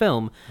type of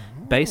film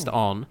based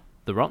on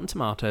the Rotten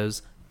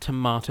Tomatoes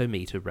tomato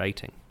meter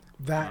rating.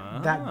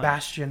 That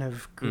bastion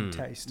of good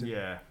taste.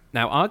 Yeah.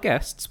 Now, our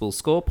guests will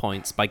score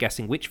points by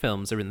guessing which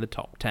films are in the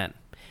top 10.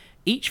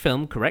 Each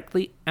film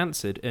correctly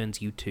answered earns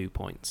you 2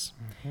 points.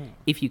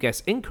 If you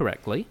guess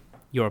incorrectly,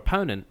 your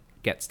opponent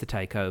gets to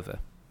take over.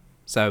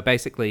 So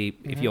basically,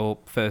 if you're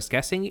first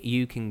guessing,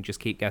 you can just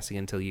keep guessing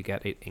until you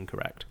get it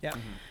incorrect. Yeah.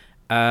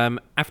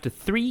 After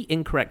 3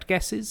 incorrect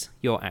guesses,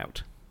 you're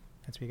out.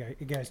 That's where you go.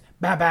 It goes,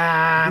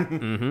 ba-ba.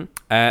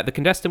 The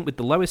contestant with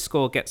the lowest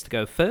score gets to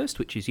go first,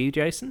 which is you,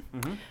 Jason.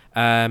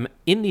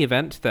 In the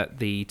event that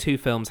the 2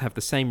 films have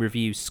the same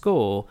review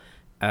score,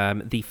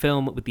 the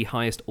film with the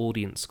highest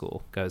audience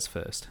score goes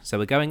first. So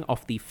we're going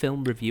off the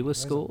film reviewer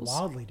Those are scores.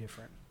 wildly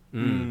different.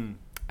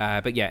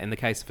 But yeah, in the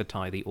case of a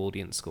tie, the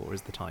audience score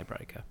is the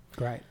tiebreaker.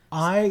 Great.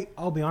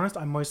 I'll be honest,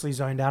 I'm mostly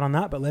zoned out on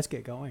that, but let's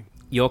get going.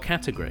 Your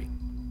category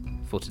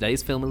for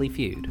today's Filmily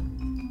Feud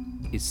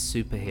is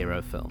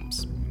superhero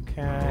films.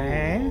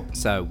 Okay.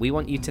 So we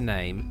want you to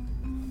name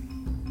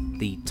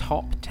the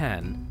top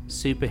 10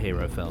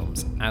 superhero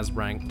films as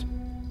ranked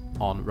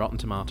on Rotten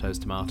Tomatoes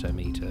tomato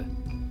meter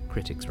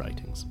critics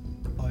ratings.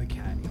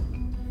 Okay.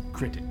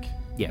 Critic.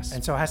 Yes.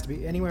 And so it has to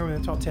be anywhere in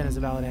the top 10 is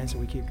a valid answer.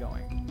 We keep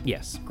going.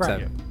 Yes.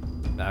 Great.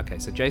 Okay,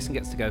 so Jason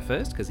gets to go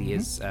first because he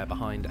is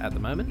behind at the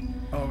moment.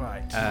 All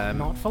right.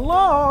 Not for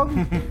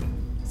long.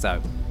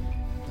 So,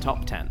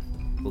 top 10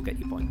 will get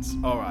you points.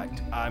 All right.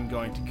 I'm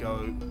going to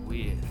go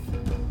with...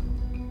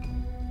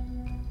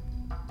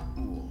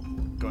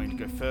 Going to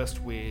go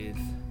first with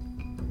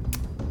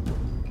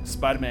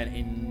Spider-Man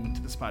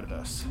Into the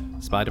Spider-Verse.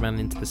 Spider-Man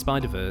Into the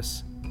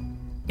Spider-Verse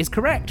is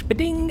correct.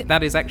 Ba-ding!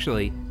 That is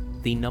actually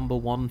the number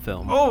 1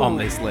 film on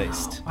this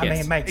list. I mean,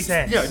 it makes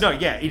sense.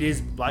 Yeah, it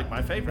is like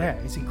my favorite. Yeah,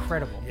 it's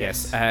incredible.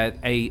 Yes.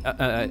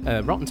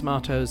 A Rotten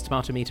Tomatoes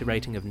tomato meter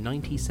rating of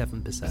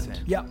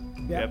 97%.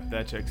 Yep.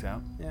 That checks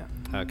out. Yeah.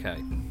 Okay.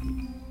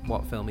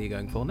 What film are you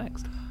going for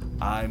next?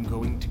 I'm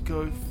going to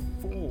go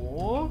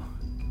for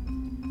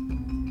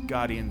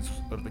Guardians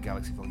of the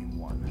Galaxy Volume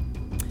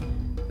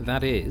 1.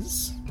 That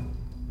is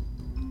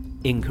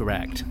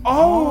incorrect.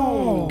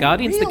 Oh!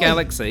 Guardians of the really?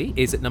 Galaxy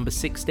is at number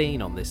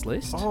 16 on this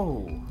list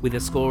with a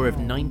score of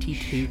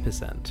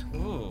 92%.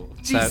 Oh,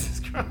 Jesus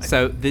Christ.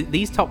 So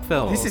these top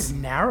films... This is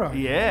narrow.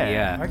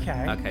 Yeah.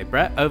 Okay. Okay,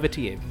 Brett, over to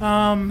you.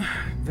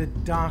 The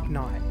Dark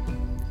Knight.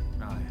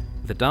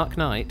 The Dark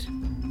Knight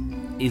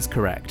is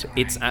correct.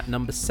 It's at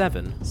number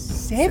 7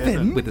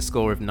 7? with a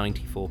score of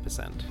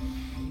 94%.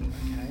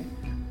 Okay.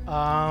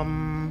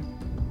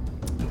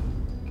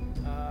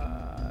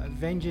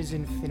 Avengers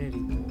Infinity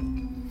War.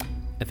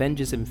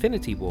 Avengers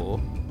Infinity War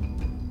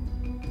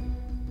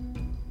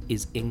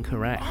is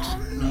incorrect.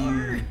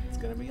 It's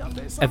going to be up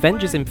there somewhere.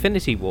 Avengers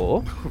Infinity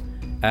War,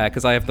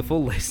 because I have the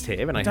full list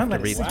here and I have to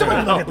read Don't through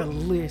it. look at the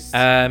list.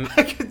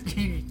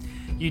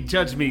 You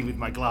judge me with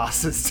my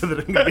glasses so that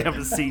I'm going to be able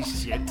to see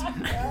shit.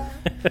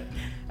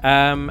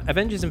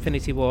 Avengers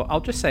Infinity War,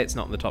 I'll just say it's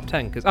not in the top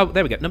 10 because... Oh,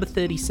 there we go. Number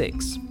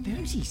 36.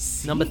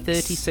 36? Number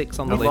 36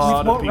 on A the lot, list.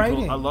 What of people,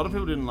 rating? a lot of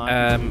people didn't like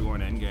Infinity War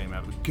and Endgame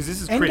out because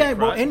this is critic, Endgame,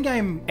 well, right?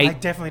 Endgame, I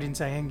Eight- definitely didn't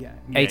say Endgame.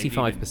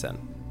 85%.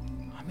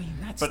 I mean,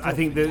 that's But I still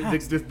think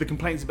fantastic. the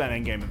complaints about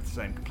Endgame are the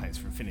same complaints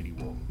for Infinity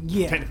War.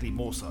 Yeah. Technically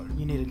more so.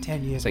 You needed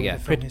 10 years So worth yeah,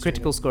 of film history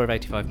critical to- score of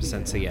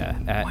 85%. So yeah,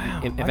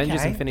 Wow, Avengers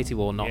okay. Infinity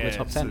War not in the Yeah,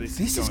 top so 10.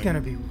 This is going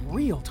to be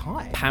real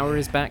tight. Power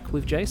is back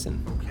with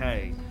Jason.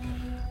 Okay.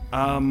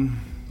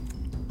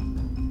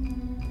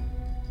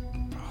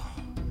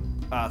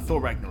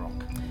 Thor Ragnarok.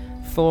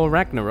 Thor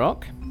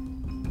Ragnarok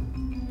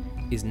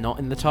is not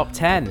in the top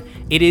 10.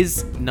 It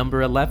is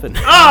number 11.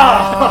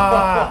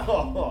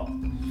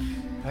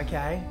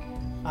 Okay.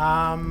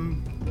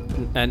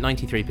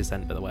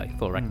 93% by the way,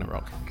 Thor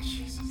Ragnarok.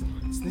 Jesus,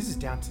 this is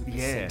down to the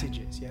Yeah.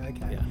 percentages. Yeah,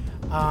 okay.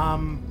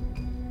 Yeah.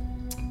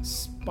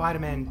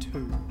 Spider-Man 2,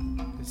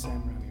 the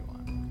Sam Raimi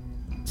one.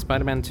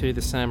 Spider-Man 2,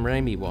 the Sam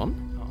Raimi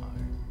one, Oh.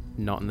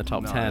 not in the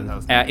top No, 10. that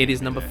was not It is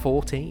in number there.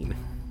 14.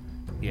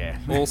 Yeah.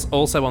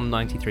 Also on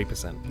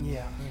 93%.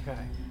 Yeah, okay.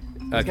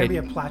 There's Okay. going to be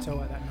a plateau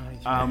at that 93.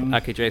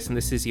 Okay, Jason,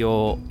 this is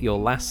your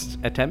last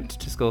attempt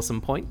to score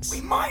some points.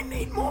 We might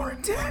need more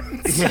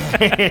attempts.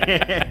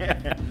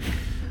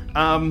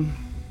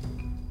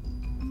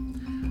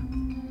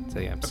 So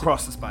yeah,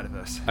 Across the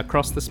Spider-Verse.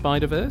 Across the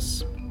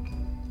Spider-Verse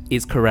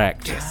is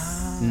correct.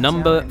 Yes.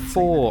 Number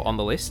 4 on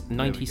the list,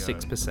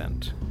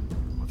 96%.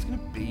 What's going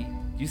to be?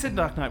 You said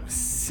Dark Knight was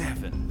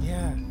 7.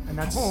 Yeah, and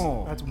that's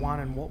 4. one.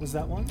 And what was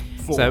that one?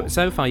 4.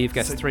 So far you've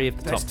guessed So 3 of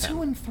the top that's 10.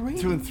 2 and 3.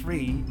 2 and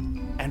 3,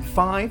 and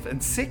 5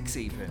 and 6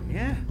 even.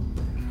 Yeah.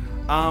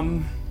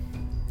 And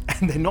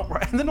they're not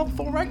right. And they're not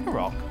Thor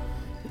Ragnarok.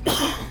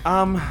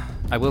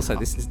 I will say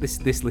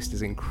this list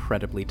is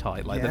incredibly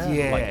tight. Like,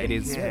 Yeah. like it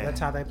is. Yeah, that's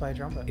how they play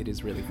trumpet. It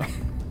is really fun.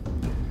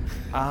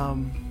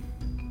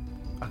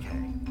 Okay.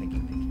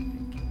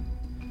 Thinking.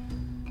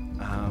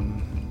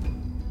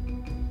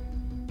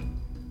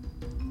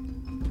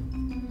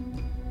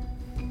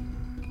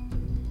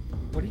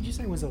 What did you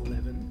say was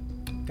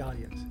 11?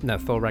 Guardians. No,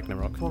 Thor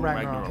Ragnarok. Thor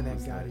Ragnarok and then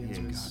was the- Guardians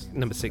yeah, was Guardians.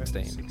 Number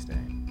 16.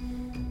 16.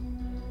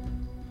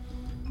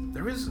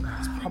 There is.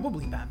 It's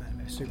probably Batman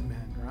vs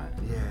Superman, right?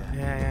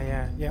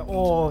 Yeah. Yeah.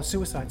 Or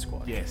Suicide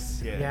Squad.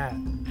 Yes. Yeah.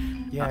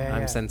 Yeah.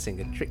 I'm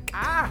sensing a trick.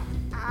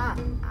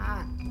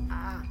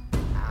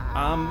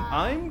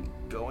 I'm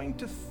going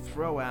to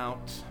throw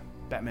out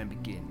Batman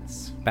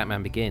Begins.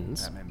 Batman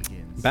Begins. Batman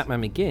Begins.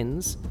 Batman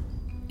Begins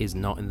is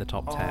not in the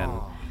top 10.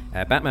 Oh.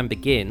 Batman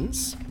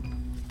Begins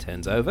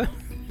turns over.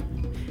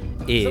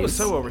 Is That was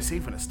so well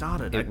received when it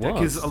started. It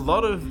Because was. a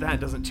lot of that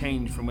doesn't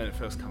change from when it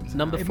first comes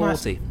number It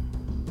must- 40.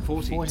 out.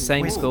 40.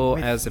 Same With- score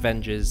with- as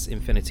Avengers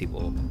Infinity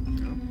War.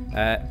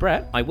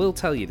 Brett, I will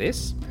tell you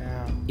this.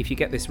 Yeah. If you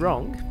get this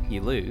wrong,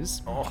 you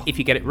lose. Oh. If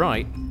you get it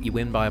right, you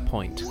win by a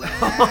point.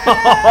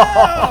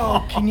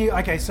 Oh, can you?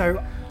 Okay,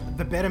 so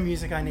the better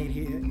music I need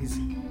here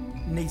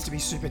needs to be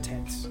super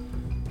tense.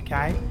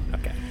 Okay.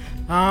 Okay.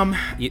 Um.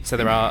 So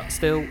there are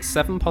still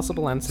 7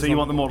 possible answers. So you on-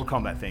 want the Mortal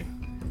Kombat thing?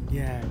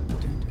 Yeah.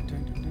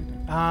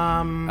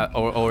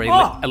 or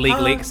Oh, a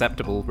legally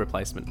acceptable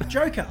replacement.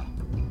 Joker.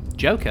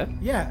 Joker.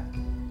 Yeah.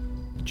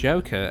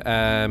 Joker.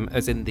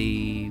 As in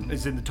the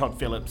It's in the Todd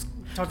Phillips.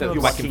 Todd the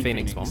Phillips. Joaquin Joaquin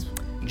Phoenix Phoenix.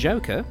 one.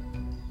 Joker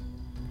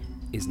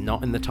is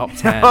not in the top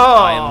 10.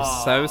 I am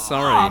so Oh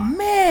sorry.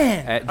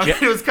 man. I mean,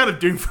 it was kind of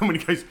doomed from when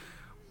he goes,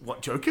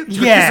 "What, Joker? Joker's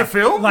Yeah. a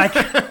film?" Like,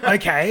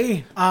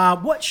 okay.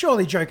 What?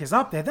 Surely Joker's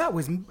up there. That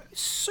was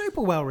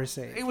super well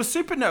received. It was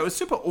super. No, it was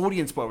super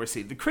audience well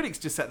received. The critics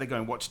just sat there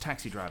going, "Watch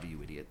Taxi Driver, you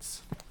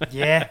idiots."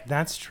 Yeah,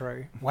 that's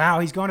true. Wow,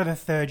 he's gone to the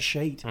 3rd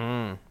sheet.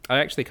 I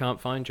actually can't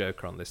find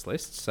Joker on this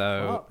list,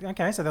 so Oh,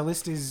 okay, so the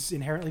list is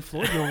inherently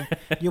flawed.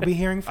 You'll be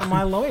hearing from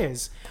my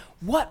lawyers.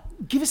 What?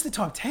 Give us the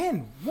top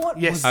 10. What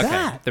Yes. was okay.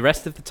 that? The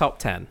rest of the top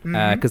 10,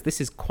 because this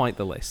is quite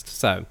the list.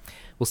 So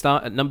we'll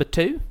start at number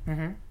 2,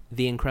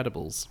 The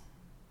Incredibles.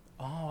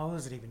 Oh, I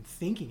wasn't even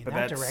thinking in But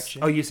that that's-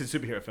 direction. Oh, you said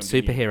superhero film. didn't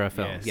you? Superhero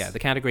film. Yes. Yeah, the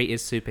category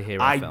is superhero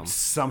I film.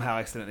 somehow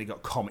accidentally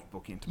got comic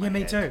book into my Yeah, me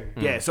head. too.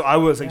 Yeah, so I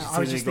was Yeah, just I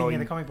was sitting just there thinking going, of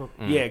the comic book.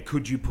 yeah,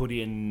 could you put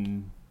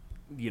in,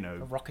 A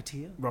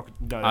Rocketeer? Rocket?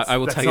 No, I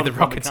will that's tell you not the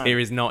comic Rocketeer kind.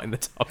 is not in the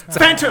top 10.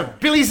 Phantom,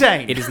 Billy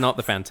Zane, It is not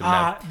the Phantom,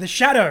 no. The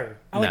Shadow.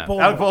 Alec No.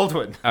 Baldwin. Alec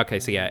Baldwin. Okay,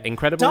 so yeah,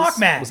 Incredibles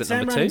Darkman. was at Sam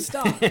number 2. Raimi's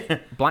stuff.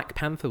 Black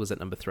Panther was at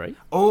number 3.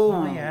 Oh,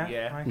 Oh, yeah.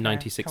 yeah. Okay.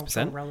 96%.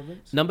 Cultural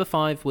relevance. Number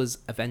 5 was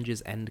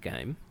Avengers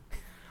Endgame.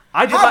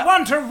 I did I like,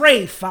 want a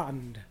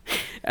refund.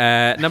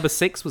 Number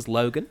 6 was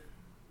Logan.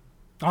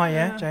 Oh,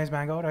 yeah, James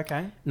Mangold.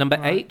 Okay. Number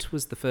Right. 8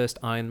 was the first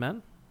Iron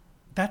Man.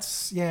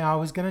 That's, yeah, I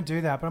was going to do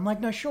that, but I'm like,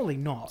 no, surely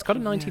not. It's got a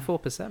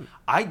 94%.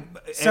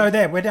 So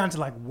there, we're down to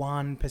like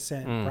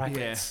 1%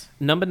 brackets.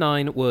 Number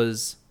 9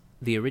 was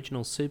the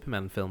original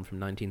Superman film from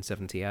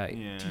 1978.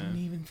 yeah. Didn't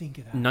even think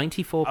of that.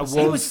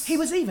 94%. He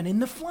was even in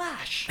The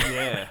Flash.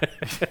 Yeah.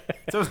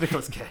 So was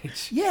Nicolas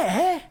Cage.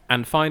 Yeah.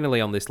 And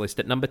finally on this list,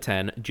 at number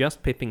 10,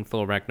 just pipping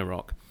Thor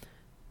Ragnarok,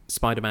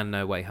 Spider-Man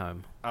No Way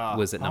Home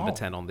was at number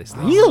 10 on this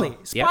list. Really?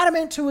 Yep.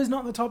 Spider-Man 2 is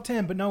not in the top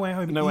 10, but No Way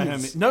Home No way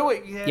is. home. No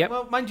way. Yeah. Yep.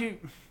 Well, mind you,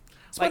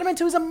 Spider-Man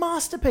 2 is a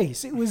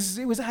masterpiece. It was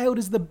hailed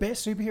as the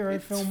best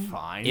superhero film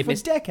fine. It for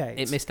missed- decades.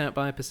 It missed out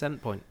by a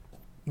percent point.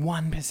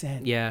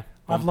 1%. Yeah.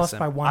 I've lost 1%.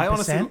 by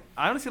 1%.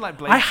 I honestly like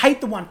Blade. I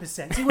hate the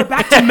 1%. See, we're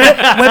back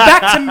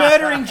to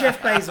murdering Jeff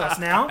Bezos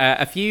now.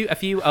 A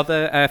few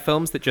other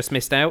films that just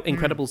missed out.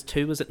 Incredibles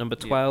 2 was at number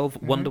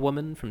 12. Wonder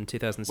Woman from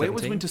 2017. Where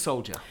was Winter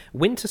Soldier?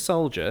 Winter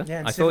Soldier. Yeah,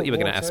 and I Civil thought you were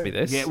going War to ask too. me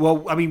this. Yeah.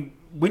 Well, I mean,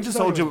 Winter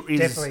Soldier Soldier was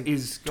is definitely-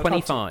 is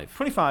 25.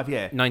 25.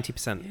 Yeah.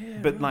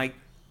 90%. But like,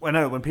 I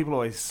know when people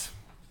always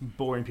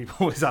boring people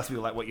always ask me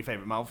like what your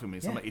favorite Marvel film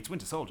is. I'm Yeah. like, it's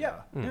Winter Soldier.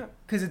 Yeah,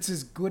 because it's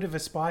as good of a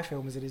spy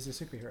film as it is a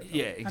superhero film.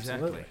 Yeah,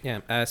 exactly. Absolutely.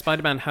 Yeah,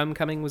 Spider-Man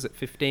Homecoming was at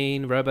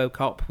 15.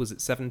 RoboCop was at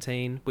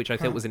 17, which I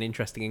thought was an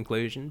interesting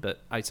inclusion,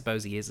 but I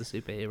suppose he is a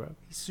superhero.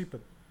 He's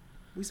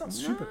not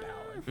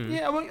superpowered.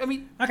 Yeah, well, I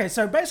mean, Okay,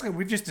 so basically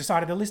we've just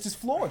decided the list is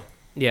flawed.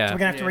 Yeah. So we're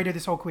going to have Yeah. to redo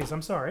this whole quiz.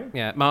 I'm sorry.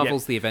 Yeah,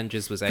 Marvel's Yeah. The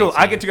Avengers was 18. cool.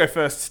 I get to go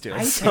first still.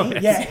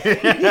 18,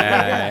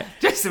 yeah.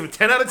 Just a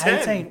 10 out of 10.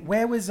 18.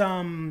 Where was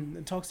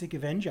Toxic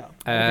Avenger?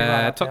 That'd be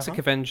right up Toxic there,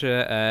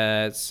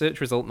 Avenger,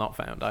 search result not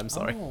found. I'm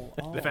sorry. huh?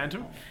 Oh, The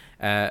Phantom?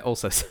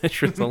 Also,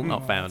 search result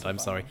not found. I'm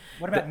sorry.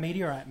 What about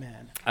Meteorite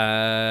Man?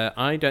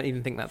 I don't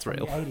even think that's From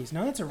real. the 80s.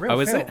 No, it's a real Oh,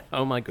 is film. it?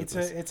 Oh my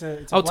goodness. It's a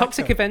Oh, black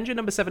Toxic film. Avenger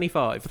number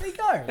 75. There you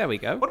go. There we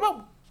go. What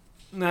about?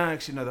 No,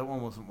 actually, no. That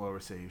one wasn't well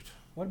received.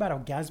 What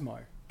about Orgasmo?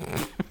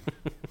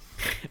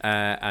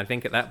 I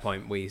think at that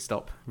point we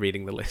stop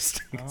reading the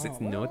list because it's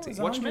well, naughty. there's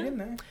 100 Watchmen? in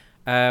there.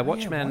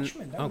 Watchmen. Yeah,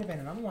 Watchmen. That would have been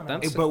another one.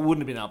 that's- But it wouldn't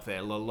have been up there.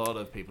 A lot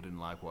of people didn't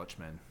like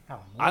Watchmen.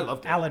 Alan Moore. I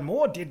loved it. Alan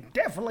Moore did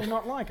definitely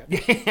not like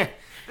it.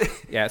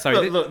 Yeah,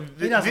 sorry. Look,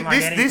 He doesn't like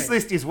this anything.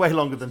 list is way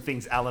longer than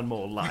things Alan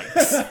Moore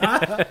likes.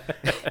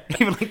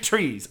 Even like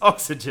trees,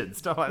 oxygen,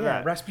 stuff like Yeah,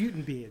 that.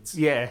 Rasputin beards.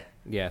 Yeah.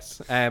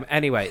 Yes.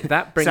 Anyway,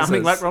 that brings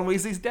Sounding us... like Ron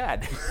Weasley's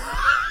dad.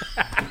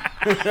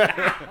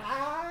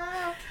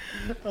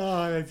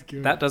 Oh, that's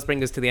good. That does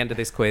bring us to the end of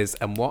this quiz,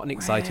 and what an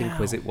exciting Wow.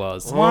 quiz it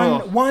was.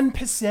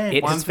 1%.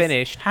 It has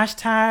finished.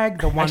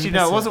 Hashtag the 1%. Actually,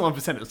 no, it wasn't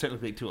 1%. It was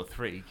technically 2 or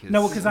 3.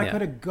 No, because I Yeah.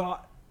 could have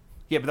got...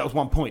 Yeah, but that was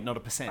 1 point, not a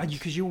percent.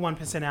 Because you were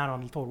 1% out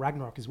on Thor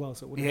Ragnarok as well,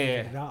 so it wouldn't have Yeah.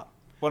 ended it up.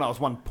 Well, no, it was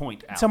 1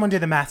 point out. Someone do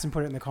the maths and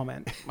put it in the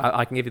comment.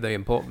 I can give you the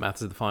important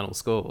maths of the final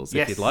scores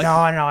Yes. if you'd like. No,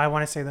 I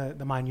want to see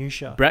the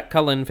minutiae. Brett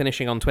Cullen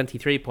finishing on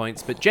 23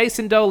 points, but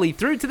Jason Doley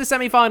through to the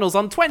semi-finals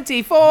on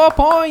 24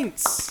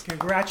 points.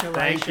 Congratulations.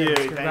 Thank you. Thank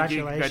you.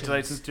 Congratulations.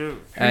 Congratulations, too.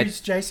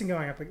 Who's Jason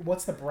going up?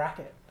 What's the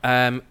bracket?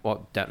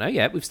 Well, don't know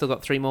yet. We've still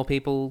got 3 more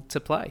people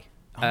to play.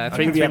 Three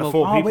think we had more.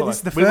 4 Oh, people. wait, this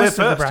is the We were first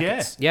of the first,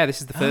 brackets. Yeah,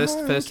 this is the first.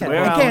 Oh, First. okay.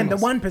 We're Again, the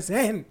Alans.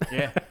 1%.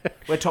 Yeah.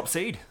 We're top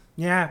seed.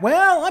 Yeah,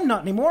 well, I'm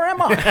not anymore,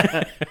 am I?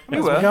 I might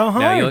as well were. go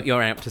home. No,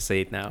 you're out to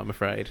seed now. I'm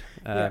afraid.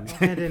 Yeah, I'll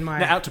hand in my,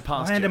 No, out to I'll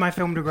pasture. hand in my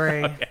film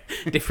degree,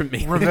 Different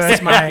meanings.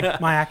 reverse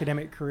my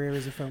academic career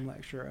as a film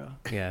lecturer.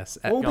 Yes.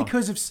 All go on.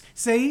 because of...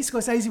 See,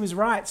 Scorsese was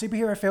right.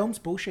 Superhero films,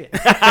 bullshit.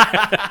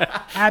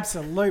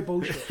 Absolute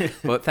bullshit.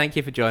 But thank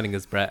you for joining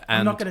us, Brett. I'm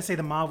And not going to see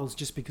the Marvels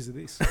just because of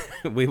this.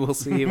 we will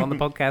see you on the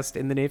podcast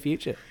in the near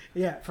future.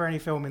 Yeah, for any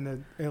film in the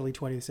early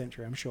 20th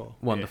century, I'm sure.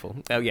 Wonderful.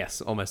 Oh,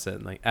 yes, almost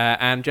certainly.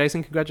 And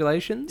Jason,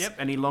 congratulations. Yep.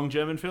 Any long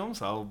German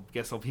films?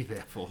 Guess I'll be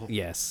there for.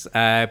 Yes.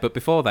 But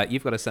before that,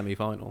 you've got a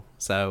semi-final.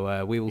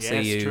 So we will see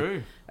Yes, you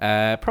true.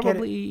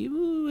 probably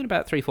in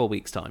about 3-4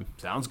 weeks' time.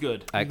 Sounds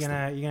good.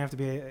 Excellent. You're gonna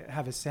have to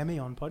have a semi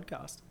on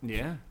podcast.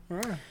 Yeah.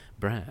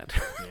 Brad.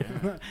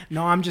 Yeah.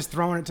 No, I'm just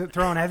throwing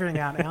everything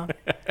out now.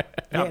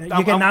 Yeah, I'm-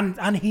 you're getting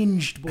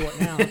unhinged bought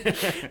now.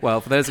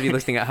 Well, for those of you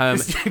listening at home,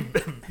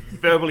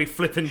 Verbally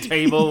flipping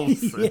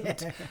tables. Yeah.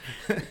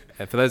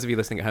 for those of you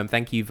listening at home,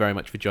 thank you very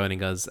much for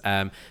joining us.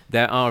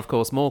 There are, of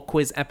course, more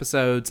quiz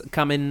episodes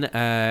coming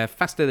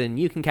faster than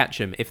you can catch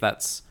them, if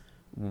that's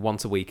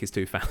once a week is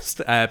too fast.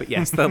 But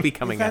yes, they'll be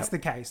coming If that's out. the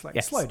case, like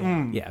Yes. slow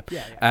down. Yeah.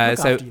 Yeah. Look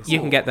So after you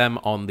yourself. can get them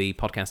on the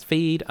podcast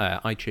feed,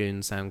 iTunes,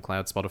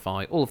 SoundCloud,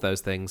 Spotify, all of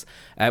those things.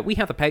 We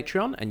have a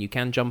Patreon, and you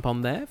can jump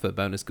on there for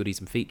bonus goodies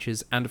and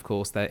features. And of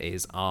course, there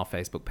is our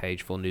Facebook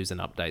page for news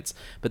and updates.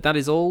 But that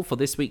is all for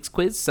this week's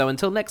quiz. So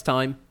until next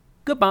time,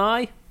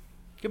 goodbye.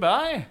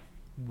 Goodbye.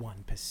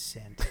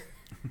 1%.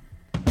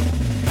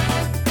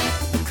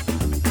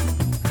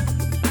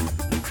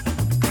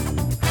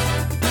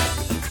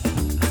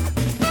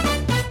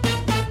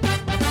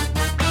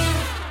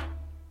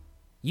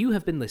 You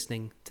have been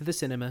listening to the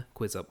Cinema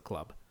Quiz Up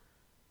Club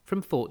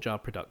from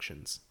Thoughtjar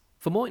Productions.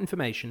 For more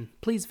information,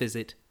 please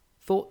visit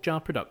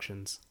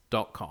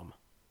thoughtjarproductions.com.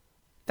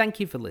 Thank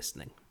you for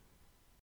listening.